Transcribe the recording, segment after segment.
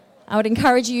I would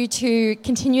encourage you to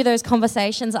continue those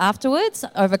conversations afterwards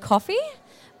over coffee.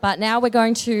 But now we're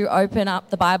going to open up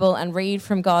the Bible and read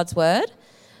from God's Word.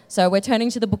 So we're turning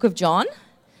to the book of John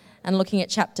and looking at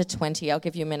chapter 20. I'll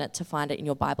give you a minute to find it in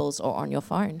your Bibles or on your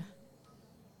phone.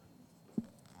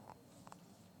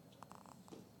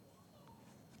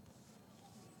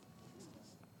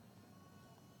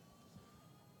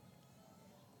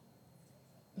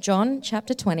 John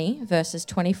chapter 20, verses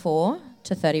 24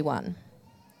 to 31.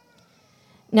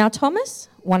 Now Thomas,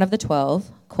 one of the 12,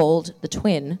 called the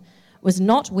twin, was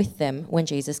not with them when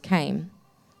Jesus came.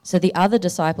 So the other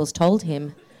disciples told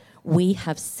him, "We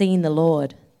have seen the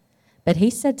Lord." But he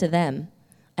said to them,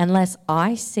 "Unless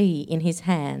I see in his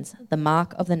hands the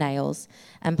mark of the nails,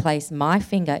 and place my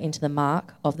finger into the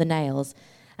mark of the nails,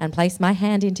 and place my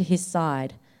hand into his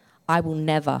side, I will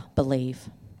never believe."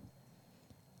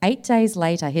 8 days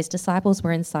later, his disciples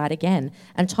were inside again,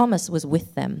 and Thomas was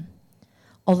with them.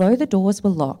 Although the doors were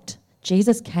locked,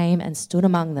 Jesus came and stood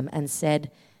among them and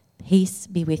said, "Peace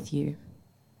be with you."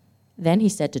 Then he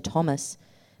said to Thomas,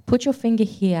 "Put your finger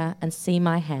here and see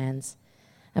my hands,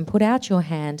 and put out your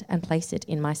hand and place it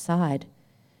in my side.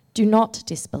 Do not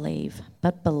disbelieve,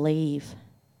 but believe."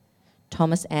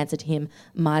 Thomas answered him,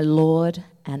 "My Lord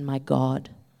and my God."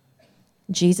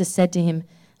 Jesus said to him,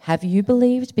 "Have you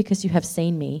believed because you have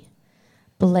seen me?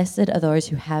 Blessed are those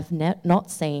who have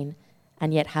not seen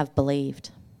and yet have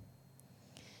believed."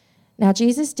 Now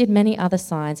Jesus did many other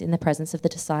signs in the presence of the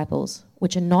disciples,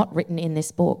 which are not written in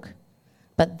this book.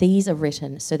 But these are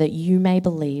written so that you may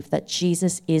believe that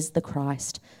Jesus is the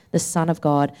Christ, the Son of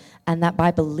God, and that by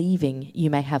believing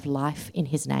you may have life in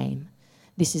his name.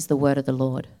 This is the word of the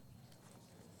Lord.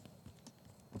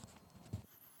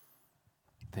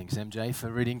 Thanks, MJ,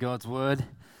 for reading God's word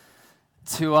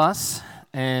to us.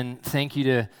 And thank you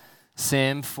to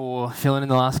Sam for filling in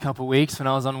the last couple of weeks when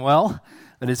I was unwell.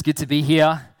 But it's good to be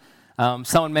here.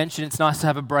 Someone mentioned it's nice to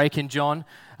have a break in John,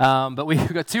 but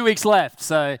we've got 2 weeks left.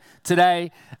 So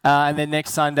today and then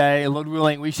next Sunday, Lord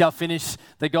willing, we shall finish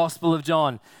the Gospel of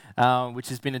John, which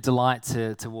has been a delight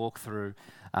to walk through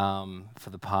for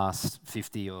the past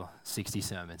 50 or 60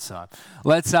 sermons. So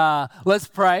let's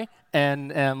pray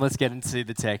and let's get into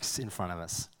the text in front of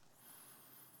us.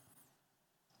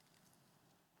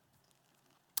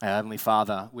 Heavenly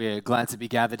Father, we're glad to be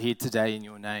gathered here today in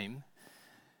your name.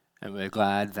 And we're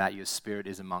glad that your Spirit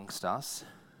is amongst us.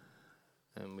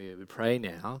 And we pray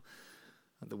now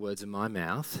that the words of my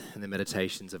mouth and the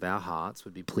meditations of our hearts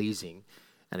would be pleasing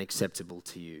and acceptable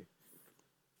to you.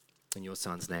 In your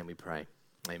Son's name we pray.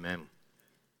 Amen.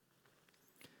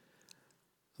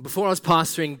 Before I was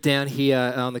pastoring down here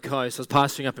on the coast, I was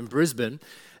pastoring up in Brisbane.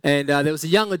 And there was a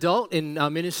young adult in our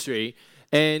ministry.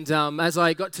 And as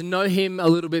I got to know him a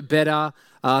little bit better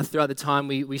throughout the time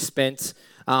we spent,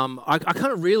 I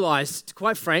kind of realized,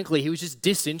 quite frankly, he was just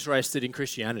disinterested in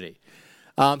Christianity.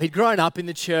 He'd grown up in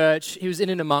the church, he was in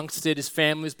and amongst it, his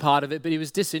family was part of it, but he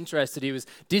was disinterested. He was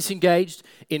disengaged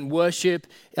in worship,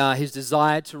 his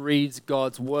desire to read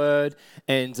God's word,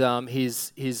 and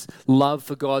his love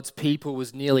for God's people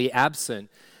was nearly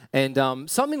absent. And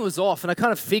something was off, and I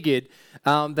kind of figured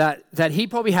that he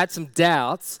probably had some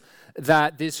doubts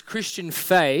that this Christian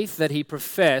faith that he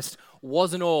professed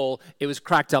wasn't all it was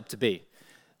cracked up to be.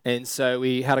 And so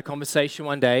we had a conversation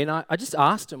one day, and I just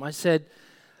asked him, I said,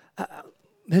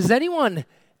 has anyone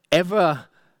ever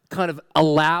kind of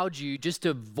allowed you just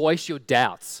to voice your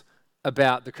doubts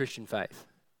about the Christian faith?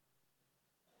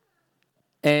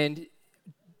 And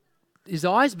his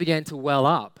eyes began to well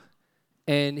up,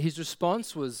 and his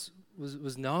response was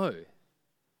no.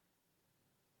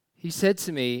 He said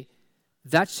to me,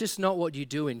 "That's just not what you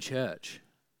do in church."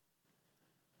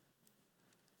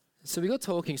 So we got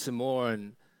talking some more,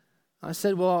 and I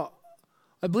said, well,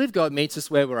 I believe God meets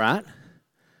us where we're at,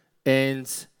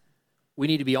 and we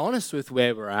need to be honest with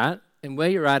where we're at, and where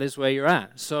you're at is where you're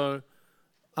at. So,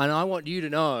 and I want you to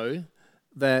know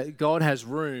that God has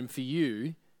room for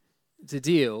you to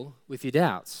deal with your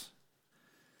doubts.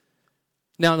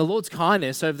 Now, in the Lord's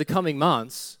kindness, over the coming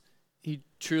months, he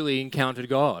truly encountered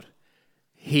God.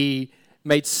 He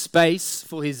made space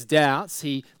for his doubts.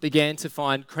 He began to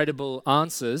find credible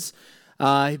answers.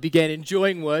 He began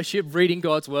enjoying worship, reading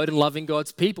God's word, and loving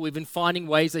God's people, even finding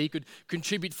ways that he could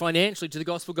contribute financially to the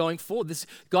gospel going forward. This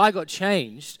guy got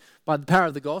changed by the power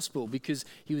of the gospel because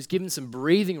he was given some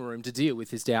breathing room to deal with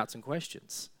his doubts and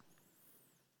questions.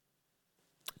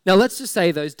 Now, let's just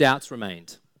say those doubts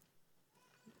remained.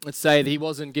 Let's say that he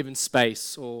wasn't given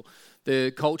space, or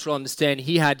the cultural understanding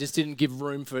he had just didn't give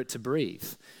room for it to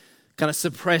breathe. Kind of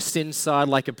suppressed inside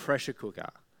like a pressure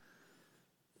cooker.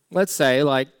 Let's say,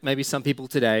 like maybe some people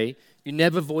today, you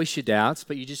never voice your doubts,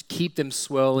 but you just keep them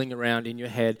swirling around in your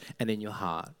head and in your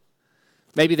heart.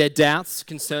 Maybe they're doubts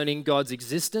concerning God's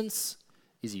existence.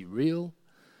 Is he real?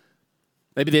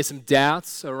 Maybe there's some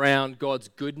doubts around God's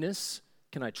goodness.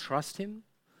 Can I trust him?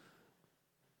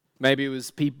 Maybe it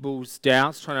was people's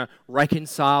doubts trying to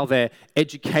reconcile their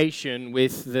education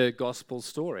with the gospel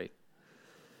story.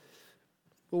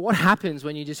 Well, what happens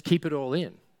when you just keep it all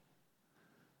in?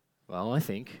 Well, I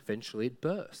think eventually it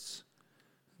bursts.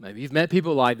 Maybe you've met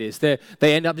people like this. They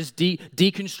end up just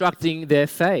deconstructing their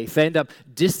faith. They end up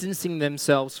distancing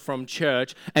themselves from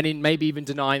church and maybe even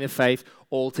denying the faith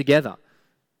altogether.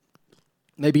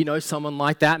 Maybe you know someone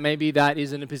like that. Maybe that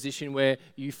is in a position where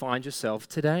you find yourself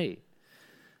today.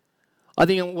 I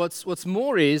think what's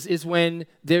more is when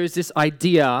there is this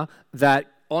idea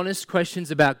that honest questions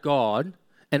about God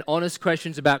and honest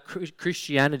questions about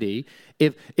Christianity,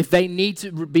 if they need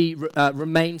to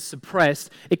remain suppressed,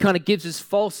 it kind of gives this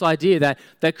false idea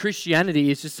that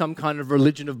Christianity is just some kind of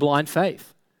religion of blind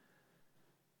faith,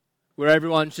 where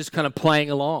everyone's just kind of playing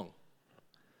along.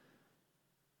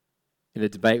 In a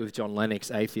debate with John Lennox,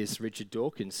 atheist Richard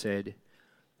Dawkins said,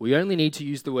 "We only need to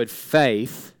use the word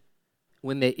faith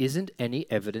when there isn't any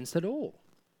evidence at all."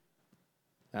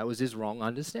 That was his wrong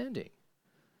understanding.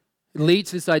 It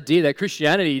leads to this idea that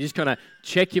Christianity, you just kind of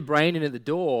check your brain in at the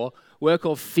door, work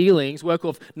off feelings, work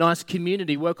off nice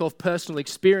community, work off personal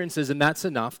experiences, and that's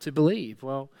enough to believe.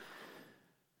 Well,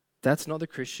 that's not the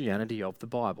Christianity of the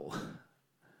Bible.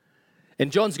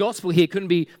 And John's gospel here couldn't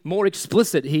be more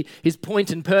explicit. His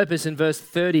point and purpose in verse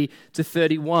 30 to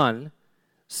 31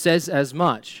 says as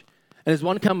much. And as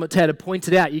one commentator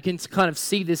pointed out, you can kind of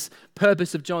see this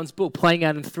purpose of John's book playing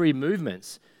out in three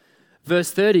movements.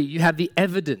 Verse 30, you have the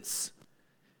evidence.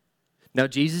 Now,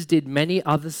 Jesus did many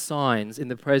other signs in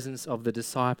the presence of the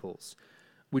disciples,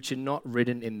 which are not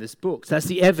written in this book. So that's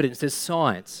the evidence, there's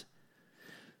signs.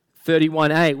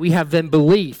 31a, we have then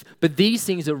belief, but these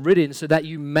things are written so that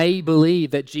you may believe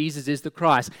that Jesus is the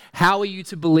Christ. How are you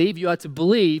to believe? You are to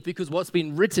believe because what's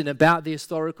been written about the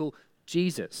historical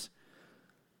Jesus.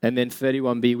 And then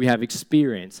 31b, we have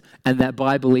experience, and that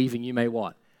by believing you may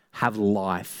what? Have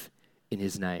life in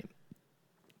his name.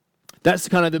 That's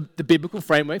kind of the biblical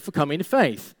framework for coming to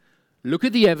faith. Look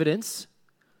at the evidence,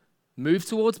 move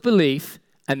towards belief,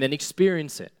 and then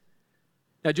experience it.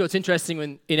 Now, Joe, it's interesting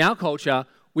when in our culture,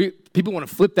 people want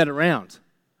to flip that around.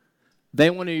 They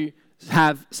want to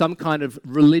have some kind of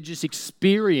religious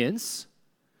experience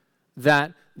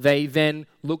that they then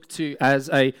look to as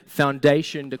a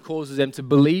foundation that causes them to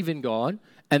believe in God,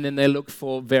 and then they look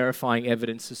for verifying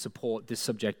evidence to support this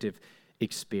subjective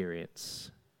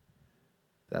experience.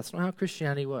 That's not how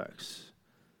Christianity works.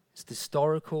 It's the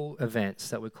historical events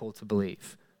that we're called to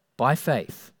believe by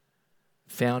faith,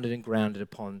 founded and grounded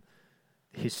upon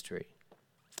history.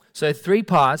 So 3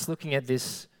 parts looking at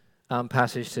this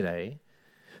passage today.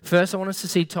 First, I want us to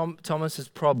see Thomas's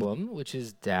problem, which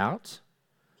is doubt.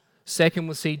 Second,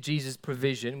 we'll see Jesus'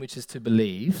 provision, which is to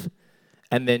believe.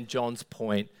 And then John's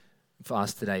point for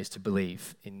us today is to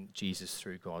believe in Jesus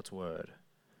through God's word.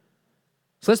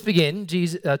 So let's begin.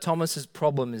 Thomas's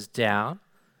problem is doubt.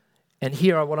 And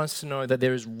here I want us to know that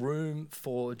there is room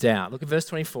for doubt. Look at verse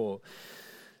 24.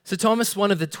 So Thomas, one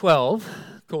of the 12,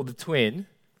 called the twin.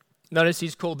 Notice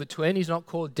he's called the twin. He's not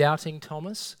called Doubting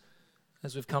Thomas,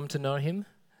 as we've come to know him.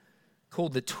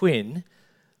 Called the twin,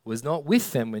 was not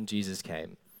with them when Jesus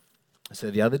came. So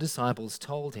the other disciples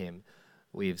told him,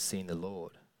 "We have seen the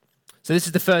Lord." So this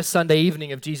is the first Sunday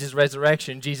evening of Jesus'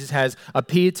 resurrection. Jesus has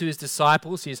appeared to his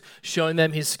disciples. He's shown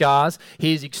them his scars.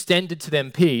 He's extended to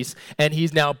them peace, and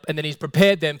then he's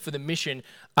prepared them for the mission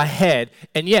ahead.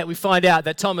 And yet we find out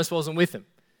that Thomas wasn't with them.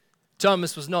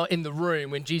 Thomas was not in the room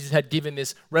when Jesus had given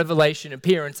this revelation,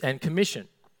 appearance, and commission.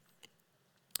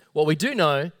 What we don't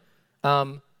know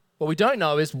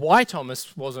is why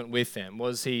Thomas wasn't with them.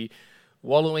 Was he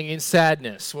wallowing in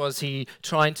sadness? Was he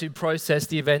trying to process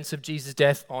the events of Jesus'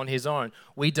 death on his own?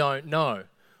 We don't know.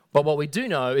 But what we do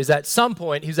know is at some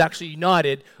point he was actually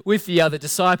united with the other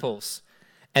disciples.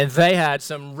 And they had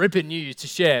some ripping news to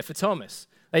share for Thomas.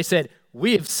 They said,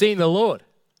 "We have seen the Lord."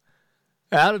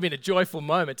 That would have been a joyful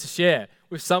moment to share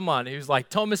with someone who's like,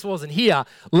 Thomas wasn't here.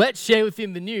 Let's share with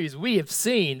him the news. We have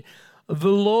seen the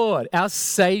Lord, our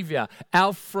Savior,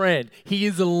 our friend. He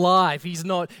is alive. He's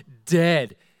not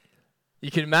dead. You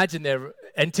can imagine their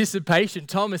anticipation.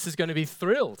 Thomas is going to be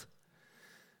thrilled.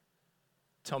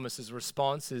 Thomas's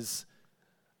response is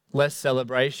less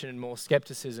celebration and more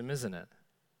skepticism, isn't it?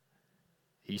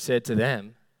 He said to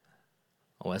them,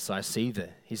 "Unless I see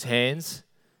his hands,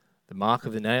 the mark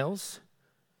of the nails,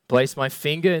 place my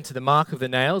finger into the mark of the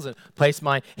nails, and place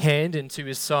my hand into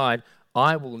his side,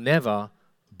 I will never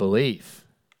believe.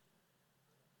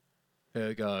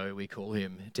 Ergo, we call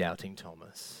him Doubting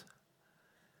Thomas.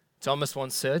 Thomas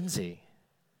wants certainty.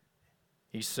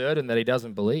 He's certain that he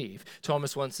doesn't believe.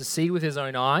 Thomas wants to see with his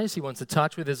own eyes. He wants to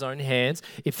touch with his own hands.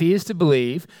 If he is to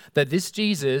believe that this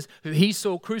Jesus, who he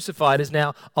saw crucified, is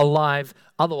now alive,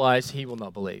 otherwise he will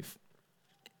not believe.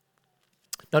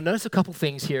 Now notice a couple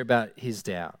things here about his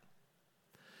doubt.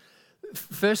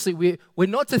 Firstly, we're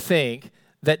not to think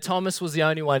that Thomas was the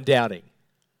only one doubting.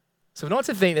 So we're not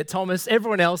to think that Thomas,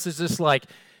 everyone else is just like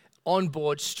on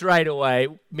board straight away.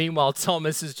 Meanwhile,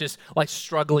 Thomas is just like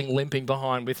struggling, limping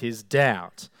behind with his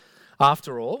doubt.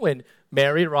 After all, when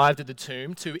Mary arrived at the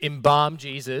tomb to embalm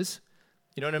Jesus,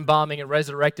 you're not embalming a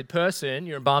resurrected person,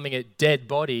 you're embalming a dead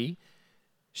body.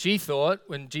 She thought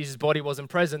when Jesus' body wasn't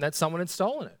present that someone had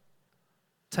stolen it,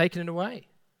 taken it away.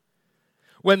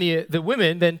 When the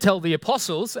women then tell the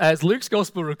apostles, as Luke's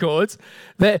gospel records,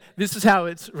 that this is how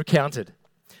it's recounted.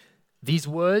 These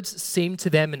words seemed to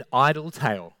them an idle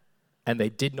tale, and they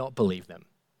did not believe them.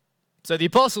 So the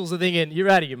apostles are thinking, you're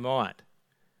out of your mind.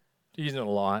 He's not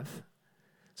alive.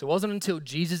 So it wasn't until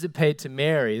Jesus appeared to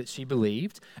Mary that she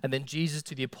believed, and then Jesus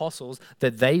to the apostles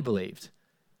that they believed.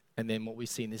 And then what we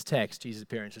see in this text, Jesus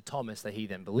appearing to Thomas, that he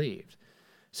then believed.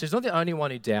 So he's not the only one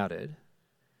who doubted.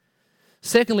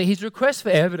 Secondly, his request for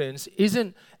evidence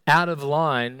isn't out of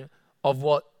line of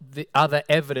what the other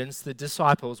evidence the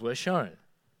disciples were shown.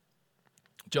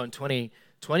 John 20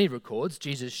 records,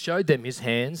 Jesus showed them his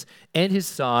hands and his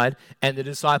side, and the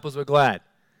disciples were glad.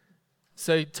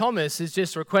 So Thomas is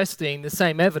just requesting the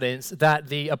same evidence that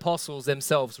the apostles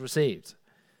themselves received.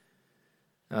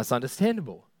 Now, that's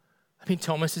understandable. I mean,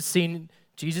 Thomas has seen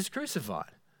Jesus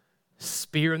crucified,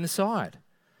 spear in the side,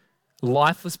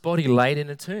 lifeless body laid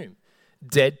in a tomb.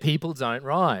 Dead people don't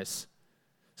rise.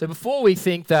 So before we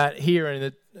think that here in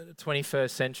the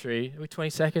 21st century,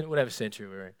 22nd, whatever century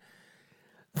we're in,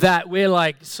 that we're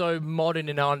like so modern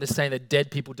in our understanding that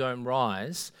dead people don't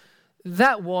rise,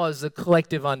 that was a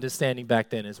collective understanding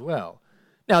back then as well.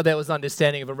 Now, there was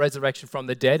understanding of a resurrection from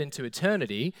the dead into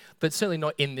eternity, but certainly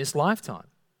not in this lifetime.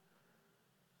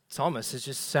 Thomas is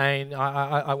just saying,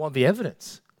 I want the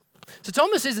evidence. So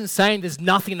Thomas isn't saying there's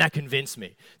nothing that convinced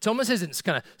me. Thomas isn't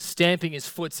kind of stamping his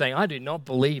foot saying, I do not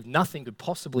believe, nothing could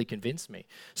possibly convince me.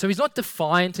 So he's not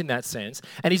defiant in that sense,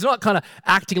 and he's not kind of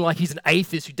acting like he's an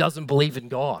atheist who doesn't believe in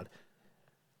God.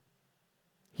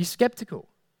 He's skeptical.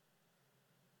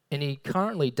 And he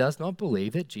currently does not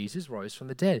believe that Jesus rose from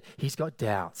the dead. He's got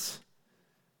doubts.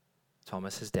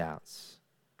 Thomas has doubts.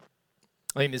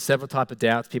 I think there's several types of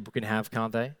doubts people can have,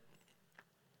 can't they? It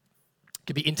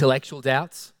could be intellectual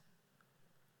doubts.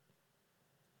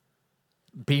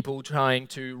 People trying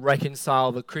to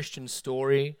reconcile the Christian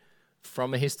story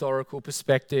from a historical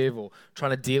perspective, or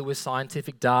trying to deal with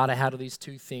scientific data. How do these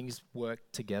two things work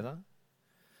together?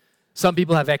 Some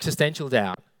people have existential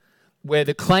doubt, where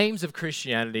the claims of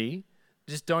Christianity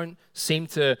just don't seem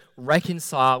to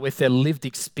reconcile with their lived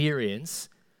experience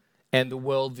and the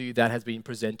worldview that has been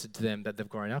presented to them that they've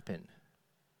grown up in.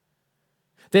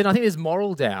 Then I think there's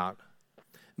moral doubt.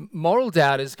 Moral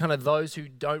doubt is kind of those who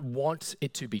don't want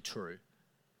it to be true,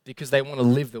 because they want to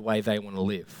live the way they want to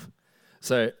live.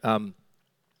 So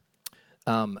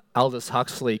Aldous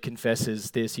Huxley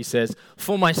confesses this. He says,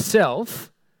 for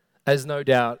myself, as no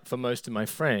doubt for most of my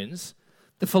friends,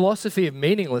 the philosophy of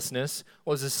meaninglessness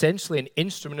was essentially an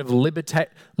instrument of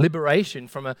liberation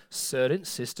from a certain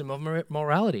system of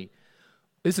morality.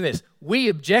 Listen to this. We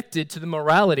objected to the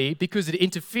morality because it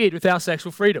interfered with our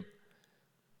sexual freedom.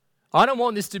 I don't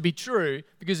want this to be true,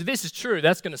 because if this is true,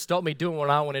 that's going to stop me doing what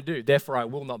I want to do. Therefore, I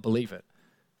will not believe it.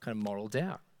 Kind of moral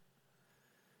doubt.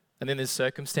 And then there's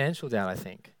circumstantial doubt, I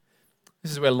think.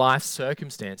 This is where life's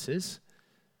circumstances,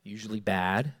 usually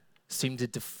bad, seem to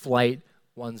deflate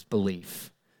one's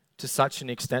belief to such an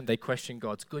extent they question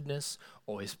God's goodness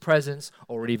or his presence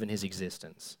or even his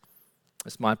existence.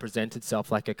 This might present itself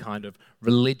like a kind of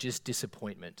religious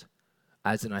disappointment,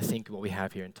 as in I think what we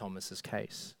have here in Thomas's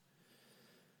case.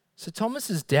 So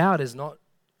Thomas's doubt is not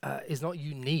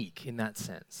unique in that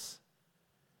sense.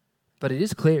 But it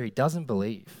is clear he doesn't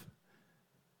believe.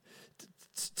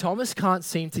 Thomas can't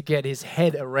seem to get his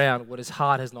head around what his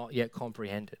heart has not yet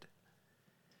comprehended.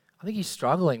 I think he's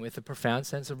struggling with a profound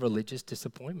sense of religious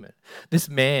disappointment. This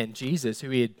man, Jesus, who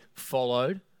he had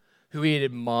followed, who he had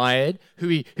admired,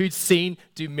 who'd seen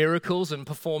do miracles and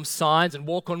perform signs and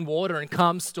walk on water and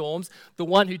calm storms, the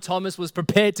one who Thomas was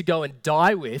prepared to go and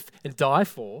die with and die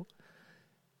for,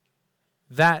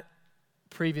 that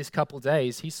previous couple of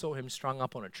days, he saw him strung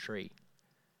up on a tree.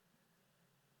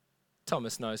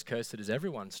 Thomas knows cursed is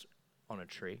everyone's on a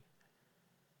tree.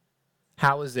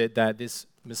 How is it that this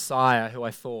Messiah, who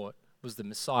I thought was the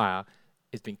Messiah,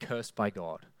 has been cursed by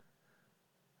God?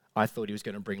 I thought he was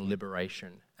going to bring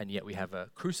liberation, and yet we have a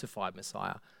crucified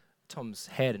Messiah. Tom's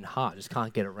head and heart just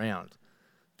can't get around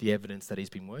the evidence that he's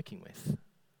been working with.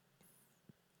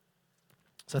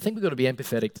 So I think we've got to be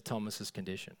empathetic to Thomas's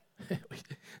condition.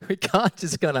 we can't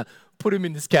just kind of put him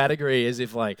in this category as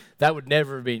if like, that would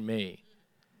never have been me.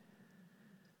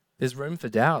 There's room for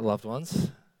doubt, loved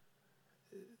ones.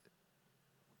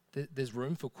 There's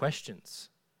room for questions,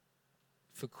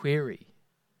 for query,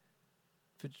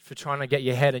 for trying to get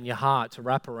your head and your heart to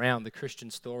wrap around the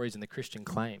Christian stories and the Christian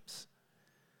claims.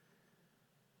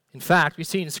 In fact, we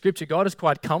see in Scripture, God is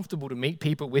quite comfortable to meet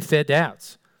people with their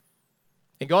doubts.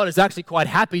 And God is actually quite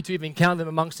happy to even count them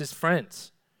amongst his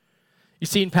friends. You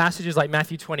see in passages like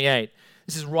Matthew 28,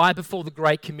 this is right before the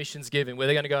Great Commission's given, where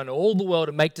they're going to go into all the world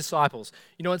and make disciples.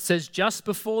 You know what it says just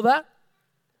before that?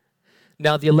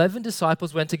 Now the 11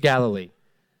 disciples went to Galilee,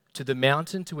 to the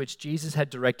mountain to which Jesus had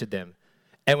directed them.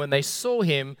 And when they saw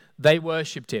him, they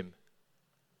worshipped him.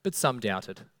 But some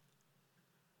doubted.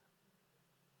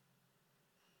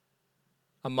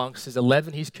 Amongst his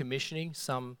 11 he's commissioning,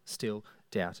 some still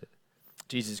doubted.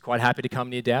 Jesus is quite happy to come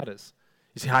near doubters.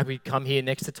 He's happy to come here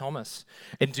next to Thomas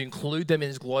and to include them in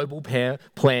his global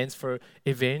plans for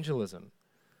evangelism.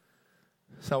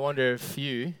 So I wonder if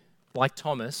you, like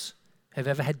Thomas, have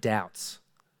ever had doubts.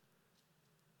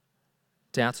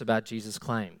 Doubts about Jesus'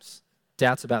 claims.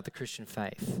 Doubts about the Christian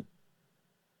faith.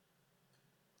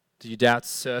 Do your doubts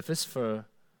surface for a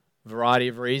variety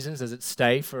of reasons? Does it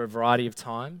stay for a variety of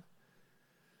time?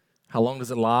 How long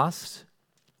does it last?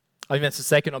 I think that's the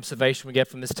second observation we get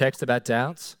from this text about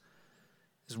doubts.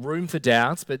 There's room for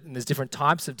doubts, but there's different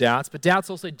types of doubts, but doubts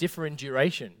also differ in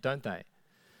duration, don't they?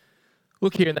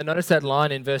 Look here, and then notice that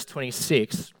line in verse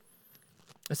 26.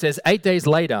 It says, 8 days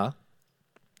later,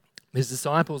 his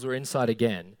disciples were inside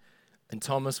again, and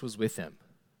Thomas was with them.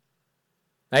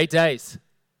 8 days.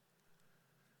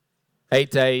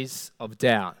 8 days of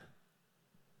doubt.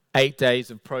 8 days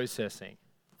of processing.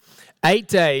 8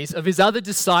 days of his other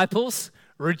disciples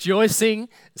rejoicing,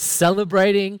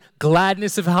 celebrating,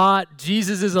 gladness of heart.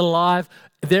 Jesus is alive.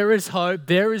 There is hope.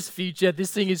 There is future.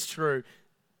 This thing is true.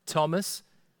 Thomas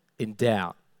in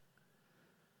doubt.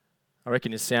 I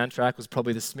reckon his soundtrack was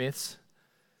probably the Smiths.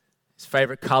 His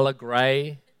favorite color,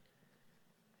 gray.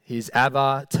 His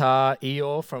avatar,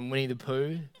 Eeyore from Winnie the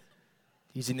Pooh.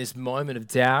 He's in this moment of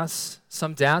doubts.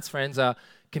 Some doubts, friends,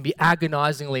 can be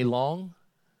agonizingly long.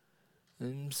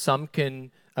 And some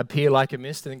can appear like a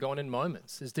mist and then go on in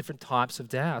moments. There's different types of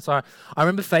doubts. I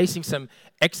remember facing some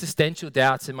existential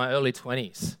doubts in my early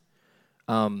 20s.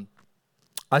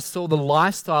 I saw the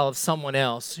lifestyle of someone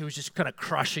else who was just kind of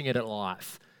crushing it at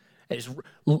life.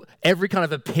 Every kind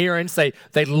of appearance,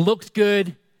 they looked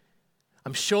good.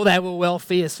 I'm sure they were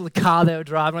wealthy. I saw the car they were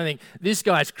driving. I think, this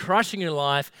guy's crushing it in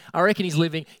life. I reckon he's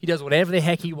living. He does whatever the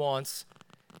heck he wants.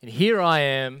 And here I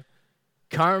am,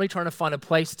 currently trying to find a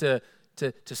place to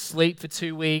sleep for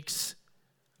 2 weeks,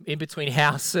 in between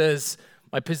houses.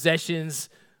 My possessions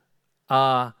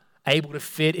are able to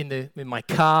fit in my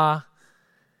car.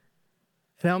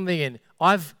 And I'm thinking,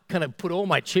 I've kind of put all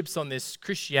my chips on this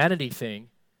Christianity thing,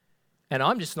 and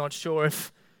I'm just not sure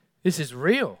if this is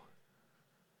real.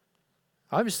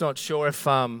 I'm just not sure if,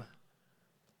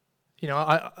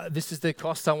 this is the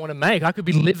cost I want to make. I could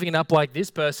be living it up like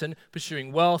this person,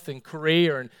 pursuing wealth and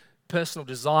career and personal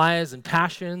desires and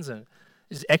passions, and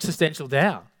this existential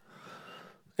doubt.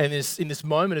 And in this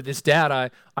moment of this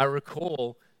doubt, I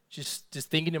recall just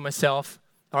thinking to myself,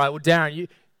 all right, well, Darren,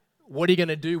 what are you going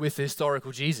to do with the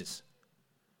historical Jesus?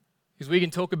 Because we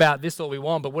can talk about this all we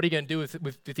want, but what are you going to do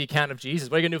with the account of Jesus?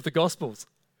 What are you going to do with the Gospels?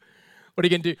 What are you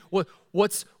going to do?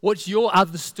 What's your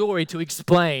other story to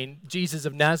explain Jesus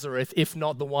of Nazareth, if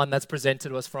not the one that's presented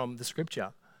to us from the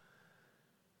Scripture?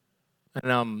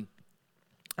 And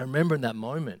I remember in that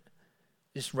moment,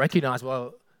 just recognize,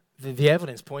 well, the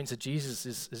evidence points that Jesus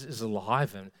is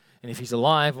alive. And if he's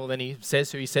alive, well, then he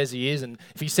says who he says he is. And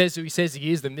if he says who he says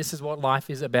he is, then this is what life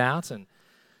is about. And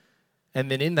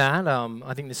then in that,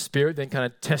 I think the Spirit then kind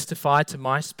of testified to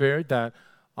my spirit that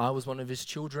I was one of his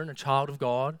children, a child of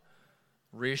God.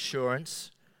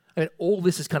 Reassurance. I mean, all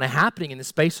this is kind of happening in the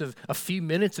space of a few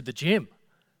minutes at the gym.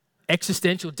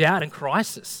 Existential doubt and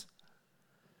crisis.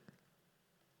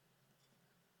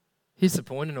 Here's the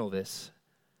point in all this.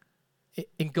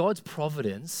 In God's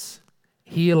providence,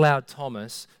 he allowed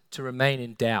Thomas to remain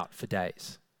in doubt for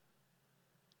days.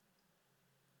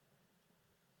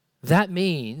 That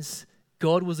means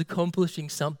God was accomplishing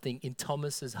something in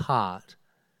Thomas's heart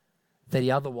that he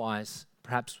otherwise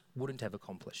perhaps wouldn't have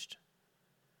accomplished.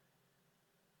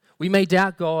 We may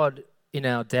doubt God in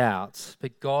our doubts,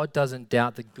 but God doesn't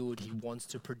doubt the good he wants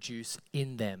to produce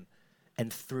in them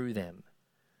and through them.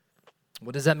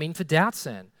 What does that mean for doubts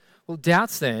then? Well,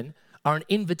 doubts then are an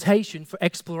invitation for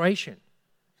exploration.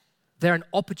 They're an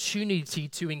opportunity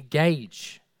to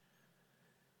engage,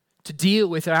 to deal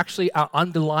with our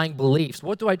underlying beliefs.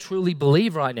 What do I truly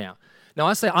believe right now? Now,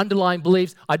 I say underlying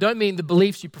beliefs, I don't mean the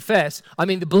beliefs you profess, I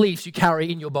mean the beliefs you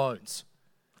carry in your bones.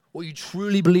 What you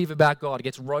truly believe about God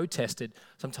gets road tested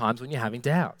sometimes when you're having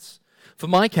doubts. For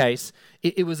my case,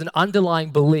 it was an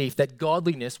underlying belief that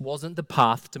godliness wasn't the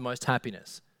path to most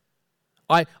happiness.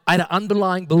 I had an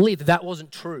underlying belief that that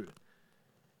wasn't true.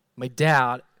 My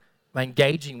doubt, my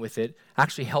engaging with it,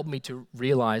 actually helped me to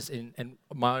realize in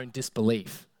my own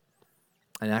disbelief,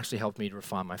 and actually helped me to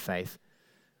refine my faith.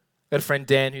 I've got a friend,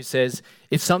 Dan, who says,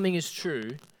 if something is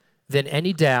true, then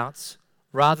any doubts,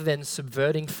 rather than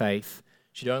subverting faith,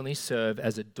 should only serve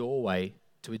as a doorway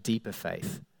to a deeper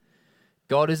faith.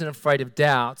 God isn't afraid of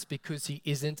doubts because he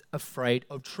isn't afraid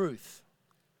of truth.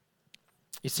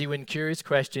 You see, when curious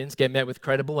questions get met with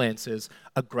credible answers,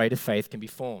 a greater faith can be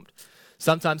formed.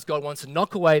 Sometimes God wants to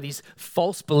knock away these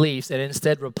false beliefs and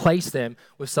instead replace them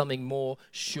with something more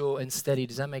sure and steady.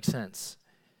 Does that make sense?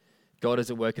 God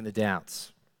is at work in the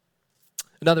doubts.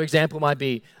 Another example might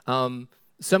be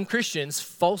some Christians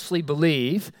falsely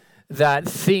believe that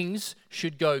things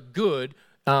should go good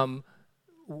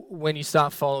when you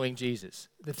start following Jesus.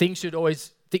 Good things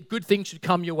should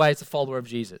come your way as a follower of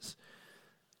Jesus.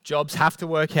 Jobs have to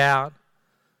work out.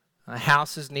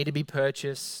 Houses need to be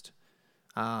purchased.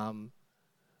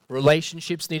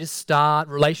 Relationships need to start.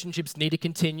 Relationships need to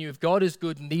continue. If God is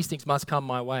good, then these things must come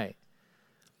my way.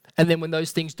 And then when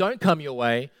those things don't come your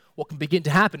way, what can begin to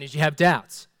happen is you have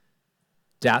doubts.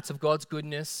 Doubts of God's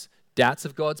goodness, doubts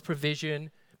of God's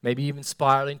provision, maybe even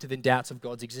spiraling to the doubts of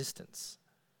God's existence.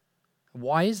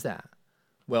 Why is that?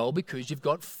 Well, because you've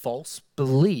got false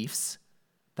beliefs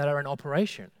that are in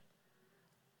operation.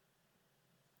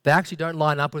 They actually don't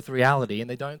line up with reality, and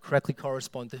they don't correctly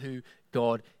correspond to who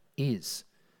God is.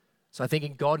 So I think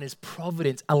in God and his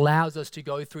providence allows us to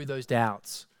go through those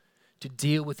doubts, to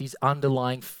deal with these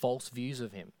underlying false views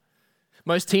of him.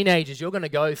 Most teenagers, you're going to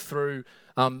go through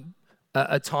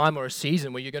a time or a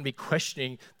season where you're going to be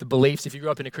questioning the beliefs. If you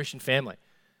grew up in a Christian family,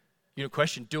 you're going to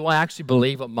question, do I actually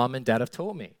believe what mum and dad have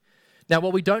taught me? Now,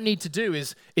 what we don't need to do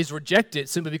is reject it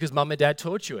simply because mum and dad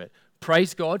taught you it.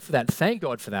 Praise God for that. Thank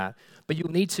God for that. But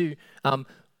you'll need to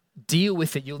deal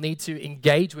with it. You'll need to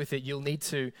engage with it. You'll need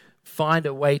to find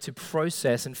a way to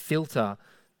process and filter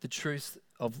the truth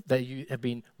that you have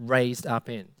been raised up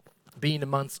in. Being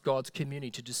amongst God's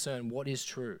community to discern what is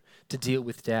true, to deal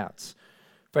with doubts.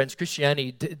 Friends,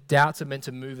 Christianity, doubts are meant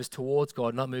to move us towards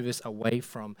God, not move us away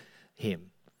from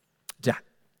him.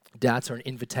 Doubts are an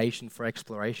invitation for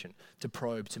exploration, to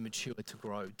probe, to mature, to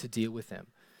grow, to deal with them.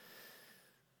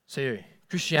 So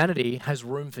Christianity has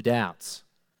room for doubts.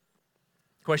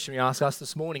 The question we ask us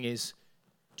this morning is,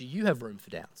 do you have room for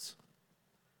doubts?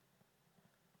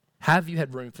 Have you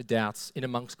had room for doubts in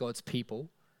amongst God's people?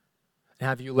 And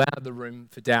have you allowed the room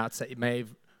for doubts that may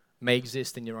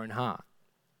exist in your own heart?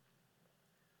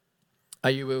 Are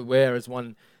you aware, as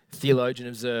one theologian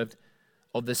observed,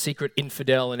 of the secret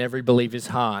infidel in every believer's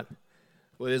heart,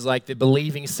 where there's like the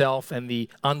believing self and the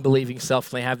unbelieving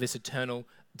self, and they have this eternal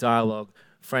dialogue?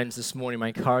 Friends, this morning my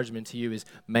encouragement to you is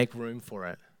make room for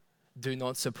it. Do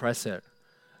not suppress it.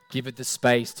 Give it the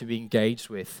space to be engaged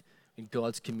with in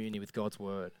God's community, with God's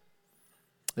word.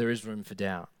 There is room for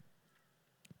doubt.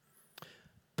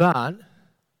 But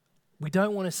we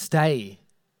don't want to stay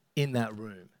in that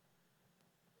room.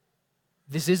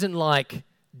 This isn't like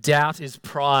doubt is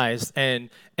prized and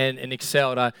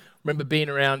excelled. I remember being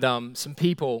around some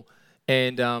people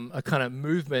and a kind of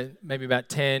movement maybe about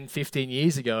 10, 15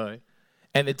 years ago.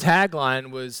 And the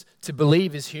tagline was, to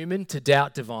believe is human, to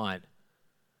doubt divine.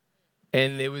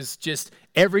 And it was just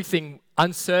everything,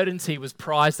 uncertainty was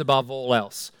prized above all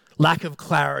else. Lack of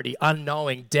clarity,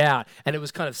 unknowing, doubt. And it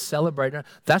was kind of celebrated.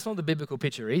 That's not the biblical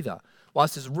picture either.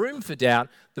 Whilst there's room for doubt,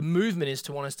 the movement is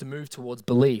to want us to move towards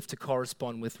belief, to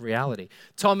correspond with reality.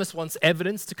 Thomas wants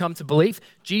evidence to come to belief.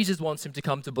 Jesus wants him to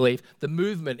come to belief. The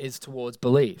movement is towards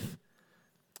belief.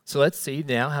 So let's see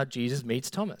now how Jesus meets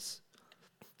Thomas.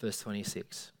 Verse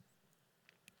 26.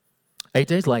 8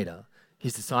 days later,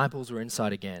 his disciples were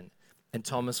inside again, and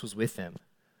Thomas was with them.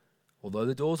 Although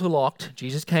the doors were locked,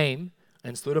 Jesus came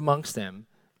and stood amongst them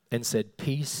and said,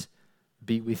 "Peace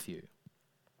be with you."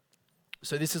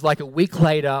 So this is like a week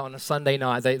later on a Sunday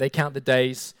night. They count the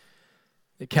days.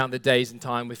 They count the days in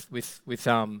time with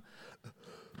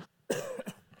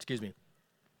excuse me,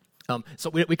 So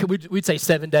we'd say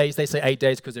 7 days. They say 8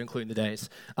 days because they're including the days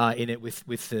in it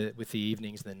with the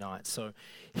evenings and the nights. So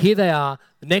here they are,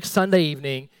 the next Sunday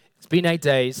evening. It's been 8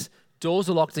 days. Doors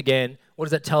are locked again. What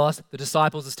does that tell us? The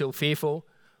disciples are still fearful.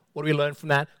 What do we learn from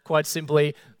that? Quite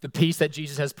simply, the peace that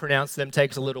Jesus has pronounced to them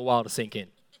takes a little while to sink in.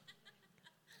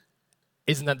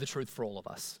 Isn't that the truth for all of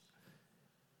us?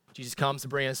 Jesus comes to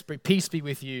bring us peace be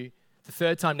with you. The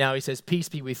third time now he says, peace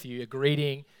be with you, a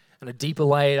greeting and a deeper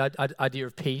layered idea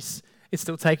of peace. It's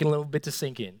still taking a little bit to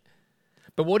sink in.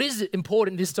 But what is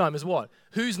important this time is what?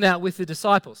 Who's now with the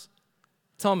disciples?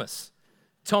 Thomas.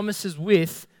 Thomas is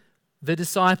with the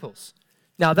disciples.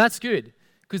 Now that's good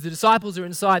because the disciples are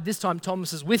inside. This time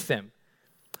Thomas is with them.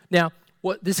 Now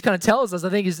what this kind of tells us, I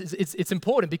think, is it's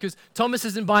important because Thomas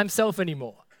isn't by himself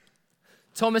anymore.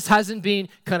 Thomas hasn't been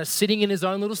kind of sitting in his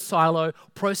own little silo,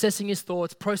 processing his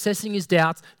thoughts, processing his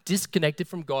doubts, disconnected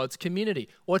from God's community.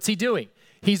 What's he doing?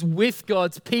 He's with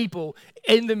God's people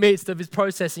in the midst of his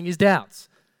processing his doubts.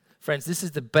 Friends, this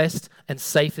is the best and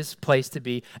safest place to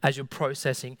be as you're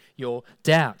processing your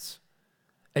doubts,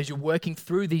 as you're working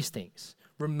through these things.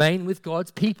 Remain with God's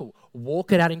people.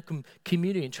 Walk it out in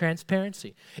community and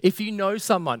transparency. If you know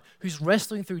someone who's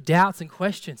wrestling through doubts and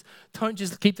questions, don't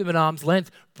just keep them at arm's length.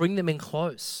 Bring them in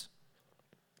close.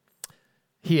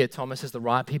 Here, Thomas has the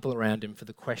right people around him for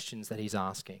the questions that he's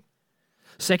asking.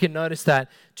 Second, notice that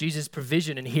Jesus'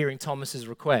 provision in hearing Thomas's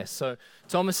request. So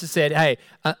Thomas has said, hey,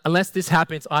 unless this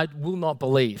happens, I will not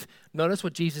believe. Notice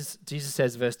what Jesus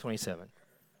says, verse 27.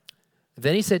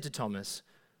 Then he said to Thomas,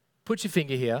 put your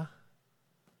finger here.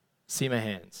 See my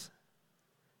hands.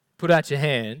 Put out your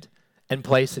hand and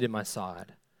place it in my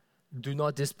side. Do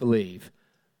not disbelieve,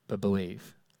 but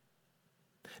believe.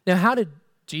 Now, how did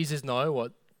Jesus know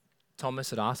what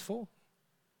Thomas had asked for?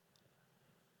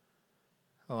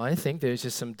 Well, I think there's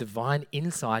just some divine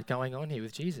insight going on here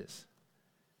with Jesus.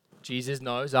 Jesus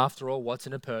knows, after all, what's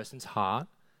in a person's heart.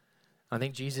 I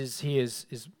think Jesus here is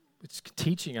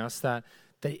teaching us that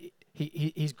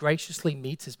he graciously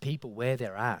meets his people where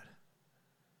they're at.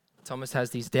 Thomas has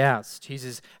these doubts.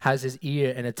 Jesus has his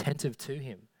ear and attentive to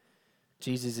him.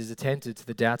 Jesus is attentive to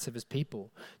the doubts of his people.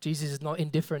 Jesus is not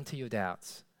indifferent to your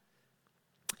doubts.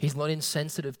 He's not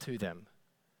insensitive to them.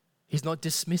 He's not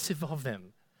dismissive of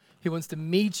them. He wants to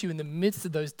meet you in the midst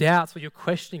of those doubts where you're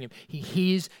questioning him. He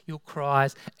hears your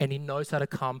cries and he knows how to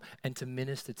come and to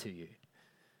minister to you.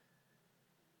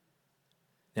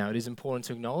 Now, it is important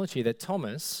to acknowledge here that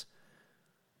Thomas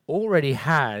already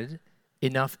had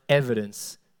enough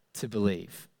evidence to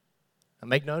believe. Now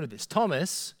make note of this.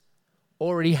 Thomas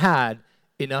already had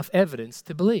enough evidence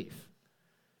to believe.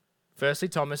 Firstly,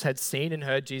 Thomas had seen and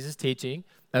heard Jesus teaching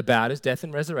about his death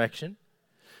and resurrection.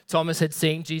 Thomas had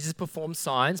seen Jesus perform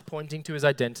signs pointing to his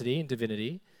identity and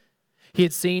divinity. He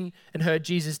had seen and heard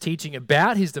Jesus teaching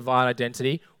about his divine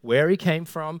identity, where he came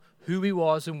from, who he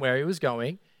was, and where he was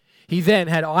going. He then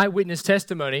had eyewitness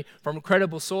testimony from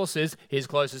credible sources, his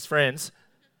closest friends,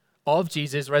 of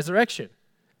Jesus' resurrection.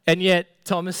 And yet,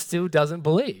 Thomas still doesn't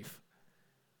believe.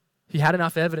 He had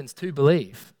enough evidence to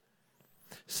believe.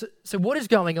 So what is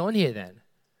going on here then?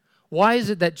 Why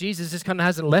is it that Jesus just kind of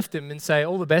hasn't left him and say,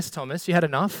 all the best, Thomas, you had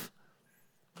enough?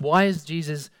 Why is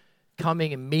Jesus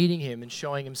coming and meeting him and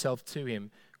showing himself to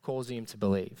him, causing him to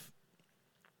believe?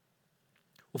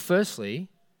 Well, firstly,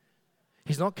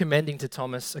 he's not commending to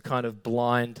Thomas a kind of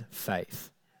blind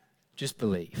faith. Just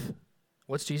believe.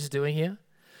 What's Jesus doing here?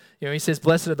 He says,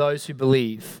 blessed are those who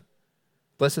believe.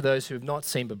 Blessed are those who have not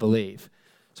seen but believe.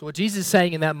 So what Jesus is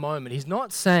saying in that moment, he's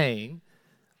not saying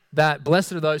that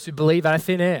blessed are those who believe out of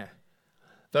thin air.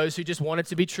 Those who just want it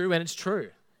to be true and it's true.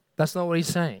 That's not what he's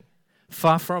saying.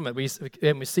 Far from it. We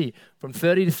see from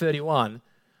 30 to 31,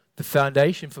 the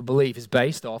foundation for belief is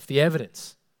based off the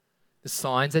evidence, the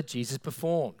signs that Jesus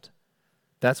performed.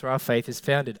 That's where our faith is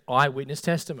founded. Eyewitness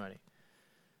testimony.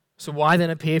 So why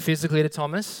then appear physically to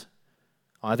Thomas?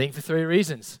 I think for 3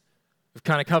 reasons. We've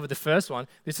kind of covered the first one.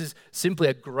 This is simply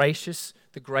the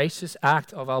gracious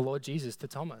act of our Lord Jesus to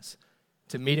Thomas,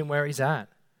 to meet him where he's at,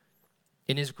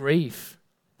 in his grief,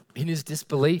 in his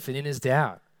disbelief, and in his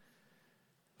doubt.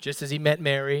 Just as he met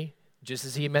Mary, just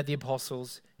as he met the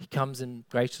apostles, he comes and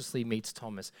graciously meets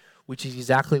Thomas, which is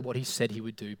exactly what he said he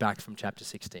would do back from chapter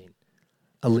 16.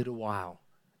 A little while,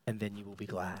 and then you will be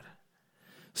glad.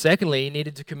 Secondly, he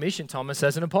needed to commission Thomas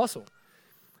as an apostle.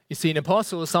 You see, an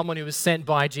apostle is someone who was sent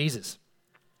by Jesus.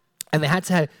 And they had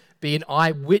to be an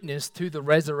eyewitness to the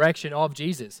resurrection of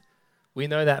Jesus. We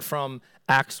know that from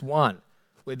Acts 1,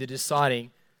 where they're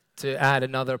deciding to add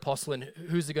another apostle. And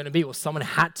who's it going to be? Well, someone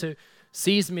had to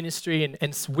see his ministry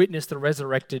and witness the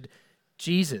resurrected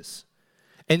Jesus.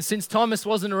 And since Thomas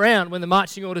wasn't around when the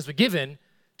marching orders were given,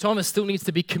 Thomas still needs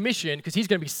to be commissioned because he's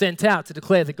going to be sent out to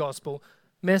declare the gospel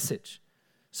message.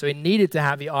 So he needed to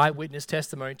have the eyewitness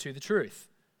testimony to the truth.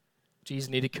 Jesus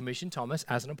needed to commission Thomas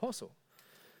as an apostle.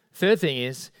 Third thing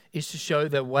is to show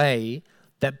the way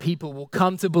that people will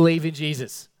come to believe in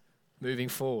Jesus moving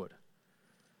forward.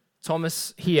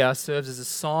 Thomas here serves as a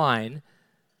sign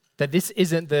that this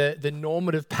isn't the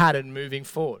normative pattern moving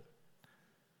forward.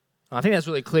 I think that's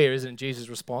really clear, isn't it, Jesus'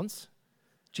 response?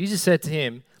 Jesus said to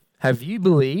him, "Have you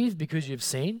believed because you've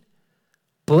seen?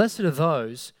 Blessed are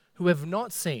those who have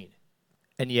not seen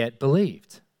and yet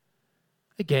believed."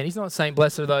 Again, he's not saying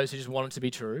blessed are those who just want it to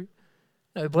be true.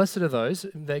 No, blessed are those,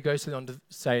 that goes on to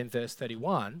say in verse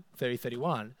 31,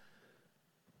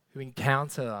 who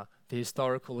encounter the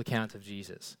historical account of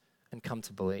Jesus and come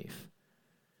to believe.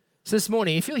 So this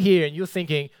morning, if you're here and you're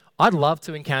thinking, I'd love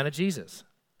to encounter Jesus.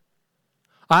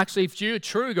 Actually, if you're a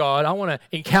true God, I want to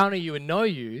encounter you and know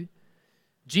you.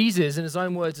 Jesus, in his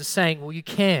own words, is saying, well, you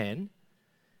can,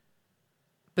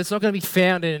 but it's not going to be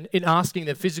found in asking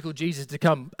the physical Jesus to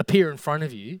come appear in front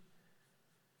of you,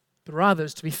 but rather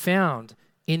it's to be found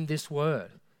in this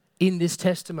word, in this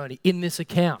testimony, in this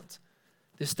account,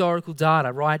 the historical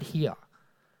data right here.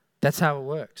 That's how it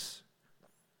works.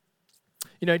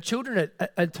 You know, children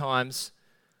at times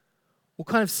will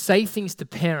kind of say things to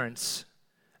parents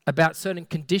about certain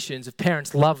conditions if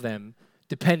parents love them,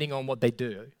 depending on what they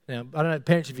do. Now, I don't know,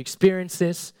 parents, if you've experienced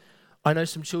this, I know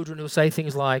some children who will say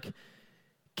things like,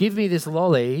 "Give me this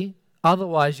lolly,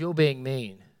 otherwise you're being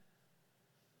mean.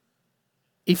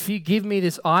 If you give me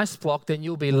this ice block, then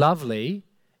you'll be lovely.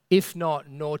 If not,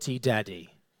 naughty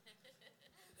daddy."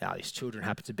 Now, these children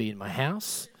happen to be in my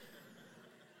house.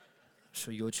 I'm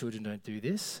sure your children don't do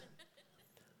this.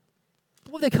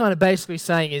 What they're kind of basically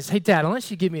saying is, hey, Dad,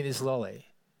 unless you give me this lolly,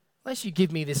 unless you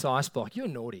give me this ice block, you're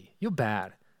naughty. You're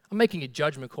bad. I'm making a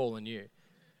judgment call on you.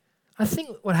 I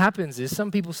think what happens is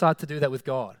some people start to do that with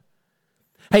God.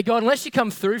 Hey, God, unless you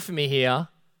come through for me here,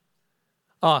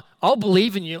 I'll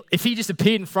believe in you. If he just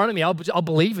appeared in front of me, I'll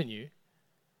believe in you.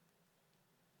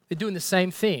 They're doing the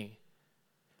same thing.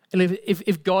 And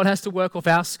if God has to work off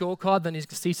our scorecard, then he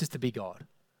ceases to be God.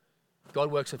 God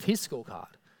works off his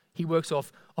scorecard. He works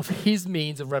off his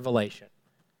means of revelation.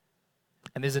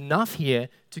 And there's enough here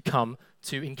to come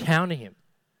to encounter him.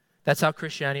 That's how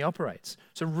Christianity operates.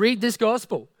 So read this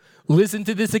gospel. Listen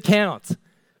to this account.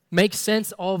 Make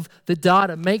sense of the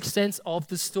data. Make sense of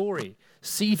the story.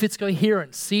 See if it's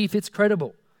coherent. See if it's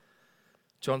credible.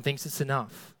 John thinks it's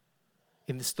enough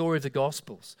in the story of the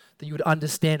Gospels that you would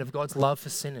understand of God's love for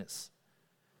sinners.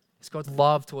 It's God's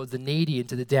love towards the needy and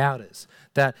to the doubters.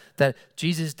 That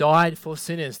Jesus died for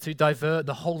sinners to divert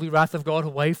the holy wrath of God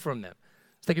away from them,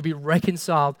 so they could be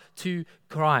reconciled to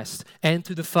Christ and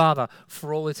to the Father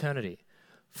for all eternity.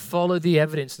 Follow the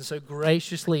evidence and so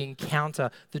graciously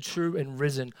encounter the true and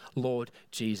risen Lord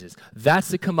Jesus. That's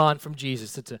the command from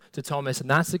Jesus to Thomas, and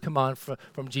that's the command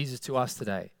from Jesus to us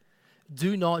today.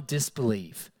 Do not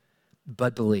disbelieve,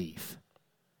 but believe.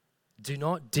 Do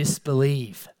not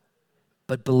disbelieve,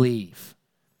 but believe.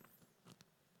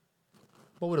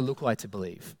 What would it look like to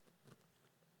believe?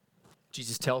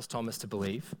 Jesus tells Thomas to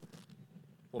believe.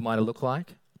 What might it look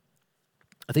like?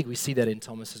 I think we see that in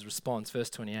Thomas's response, verse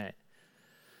 28.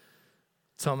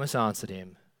 Thomas answered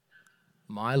him,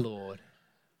 "My Lord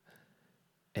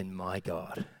and my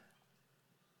God."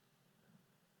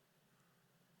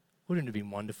 Wouldn't it have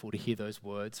been wonderful to hear those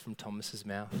words from Thomas's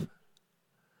mouth?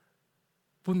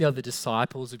 Wouldn't the other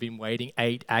disciples have been waiting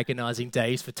 8 agonizing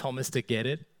days for Thomas to get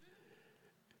it?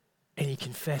 And he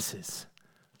confesses,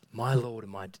 "My Lord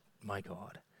and my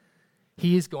God."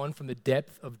 He has gone from the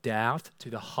depth of doubt to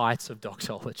the heights of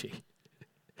doxology.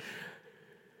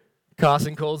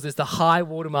 Carson calls this the high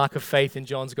watermark of faith in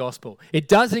John's gospel. It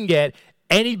doesn't get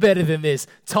any better than this.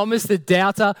 Thomas the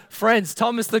doubter, friends,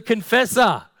 Thomas the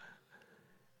confessor.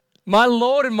 My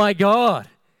Lord and my God.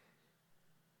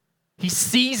 He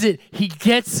sees it, he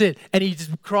gets it, and he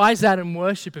just cries out in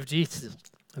worship of Jesus.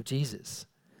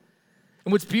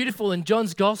 And what's beautiful in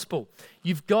John's gospel,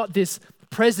 you've got this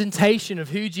presentation of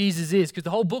who Jesus is, because the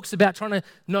whole book's about trying to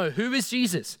know who is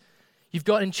Jesus. You've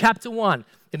got in chapter 1,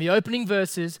 in the opening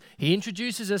verses, he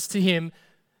introduces us to him,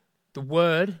 the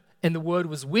Word, and the Word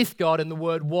was with God, and the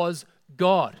Word was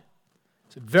God.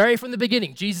 So very from the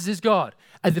beginning, Jesus is God.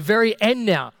 At the very end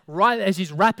now, right as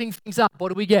he's wrapping things up, what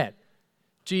do we get?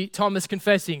 Thomas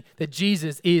confessing that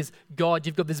Jesus is God.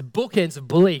 You've got this bookends of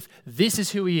belief. This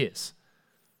is who he is.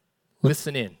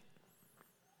 Listen in.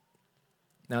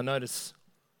 Now notice,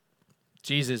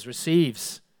 Jesus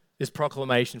receives this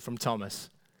proclamation from Thomas.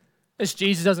 As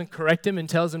Jesus doesn't correct him and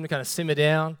tells him to kind of simmer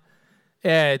down,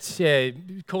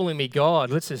 calling me God.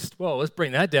 Let's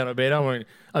bring that down a bit.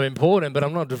 I'm important, but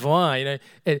I'm not divine.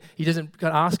 He doesn't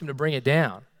ask him to bring it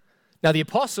down. Now the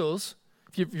apostles,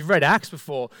 if you've read Acts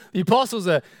before, the apostles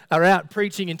are out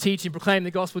preaching and teaching, proclaiming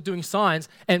the gospel, doing signs,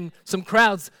 and some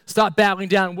crowds start bowing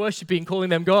down, worshiping, calling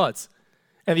them gods.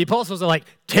 And the apostles are like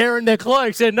tearing their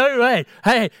cloaks, saying, "No way!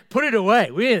 Hey, put it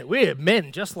away. We're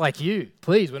men just like you.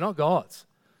 Please, we're not gods."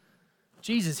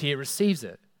 Jesus here receives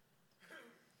it.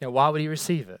 Now, why would he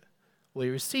receive it? Well,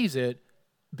 he receives it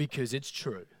because it's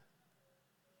true.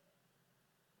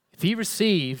 If he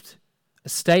received a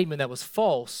statement that was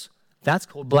false, that's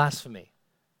called blasphemy,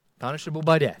 punishable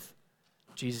by death.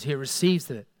 Jesus here receives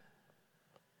it.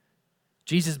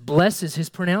 Jesus blesses his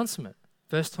pronouncement.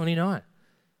 Verse 29.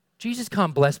 Jesus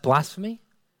can't bless blasphemy.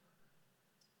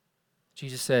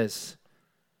 Jesus says,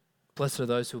 "Blessed are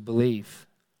those who believe,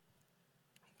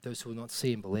 those who will not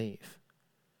see and believe."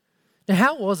 Now,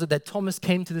 how was it that Thomas